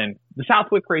all in. The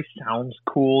Southwick race sounds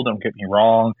cool. Don't get me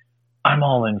wrong. I'm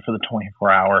all in for the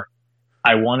 24-hour.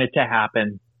 I want it to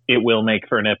happen. It will make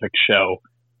for an epic show.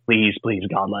 Please, please,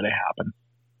 God, let it happen.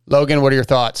 Logan, what are your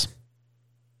thoughts?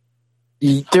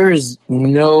 There is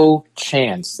no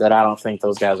chance that I don't think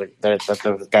those guys are going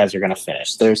to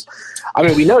finish.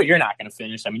 We know you're not going to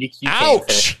finish. I mean, you can't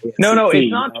finish. No,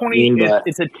 it's not 20.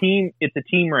 It's a team. It's a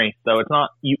team race, though. It's not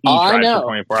you each ride for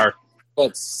 24 hours.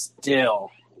 But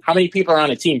still, how many people are on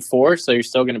a team? 4. So you're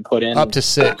still going to put in up to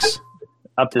 6.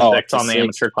 Up to 6 on the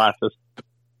amateur classes.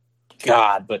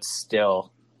 God, but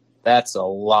still, that's a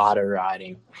lot of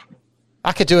riding.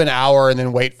 I could do an hour and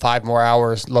then wait 5 more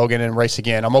hours, Logan, and race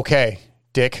again. I'm okay.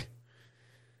 Dick.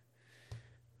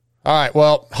 All right.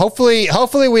 Well, hopefully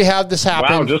we have this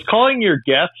happen. Wow, just calling your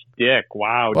guest Dick.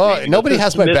 Wow. Well, Jamie. Nobody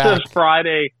has my back. This is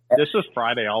Friday. This is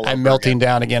Friday. I'm melting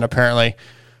down again, apparently.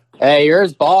 Hey, you're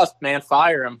his boss, man.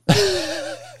 Fire him.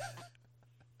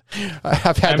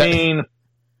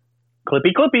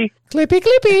 Clippy, clippy. Clippy,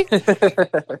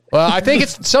 clippy. Well, I think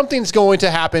something's going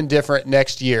to happen different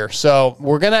next year. So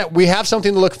we have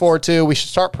something to look forward to. We should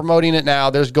start promoting it now.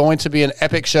 There's going to be an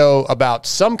epic show about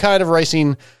some kind of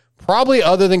racing, probably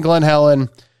other than Glen Helen.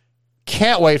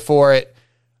 Can't wait for it.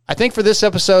 I think for this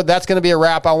episode, that's going to be a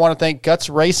wrap. I want to thank Guts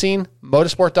Racing,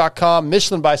 Motorsport.com,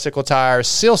 Michelin Bicycle Tires,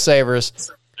 Seal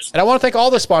Savers, and I want to thank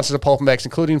all the sponsors of PulpMX,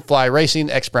 including Fly Racing,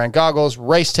 X Brand Goggles,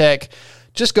 Race Tech.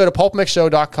 Just go to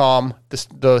PulpMXShow.com.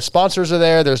 The sponsors are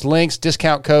there. There's links,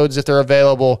 discount codes if they're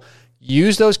available.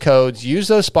 Use those codes. Use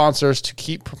those sponsors to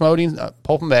keep promoting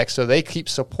PulpMX so they keep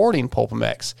supporting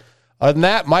PulpMX. Other than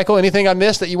that, Michael, anything I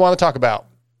missed that you want to talk about?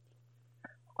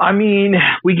 I mean,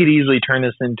 we could easily turn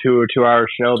this into a 2-hour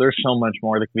show. There's so much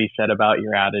more that can be said about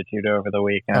your attitude over the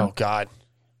weekend. Oh God,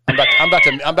 I'm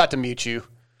about to mute you.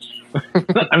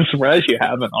 I'm surprised you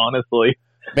haven't, honestly.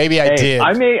 Maybe I did.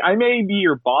 I may be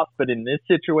your boss, but in this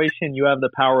situation, you have the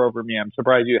power over me. I'm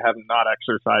surprised you have not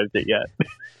exercised it yet.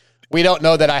 We don't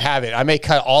know that I have it. I may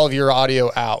cut all of your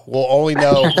audio out. We'll only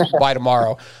know by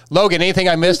tomorrow. Logan, anything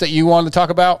I missed that you wanted to talk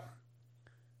about?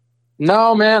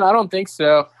 No, man, I don't think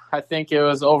so. I think it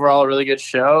was overall a really good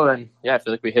show, and yeah, I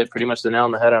feel like we hit pretty much the nail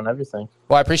on the head on everything.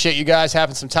 Well, I appreciate you guys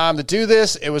having some time to do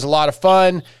this. It was a lot of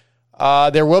fun.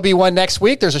 There will be one next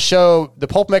week. There's a show. The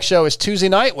PulpMX show is Tuesday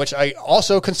night, which I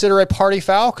also consider a party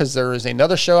foul because there is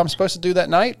another show I'm supposed to do that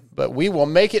night, but we will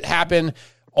make it happen.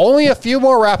 Only a few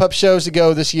more wrap-up shows to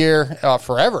go this year,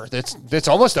 forever. It's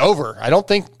almost over. I don't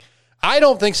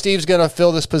think Steve's going to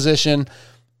fill this position.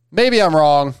 Maybe I'm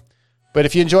wrong, but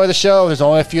if you enjoy the show, there's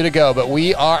only a few to go, but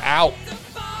we are out.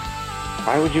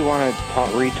 Why would you want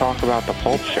to re-talk about the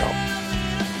Pulp show?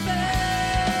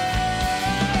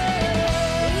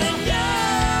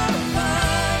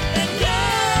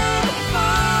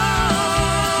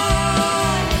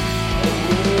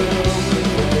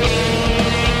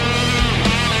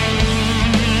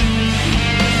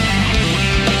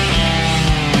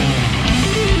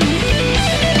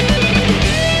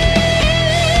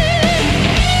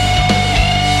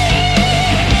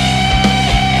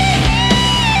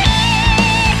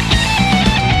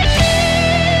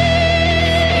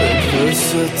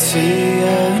 Adversity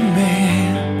and me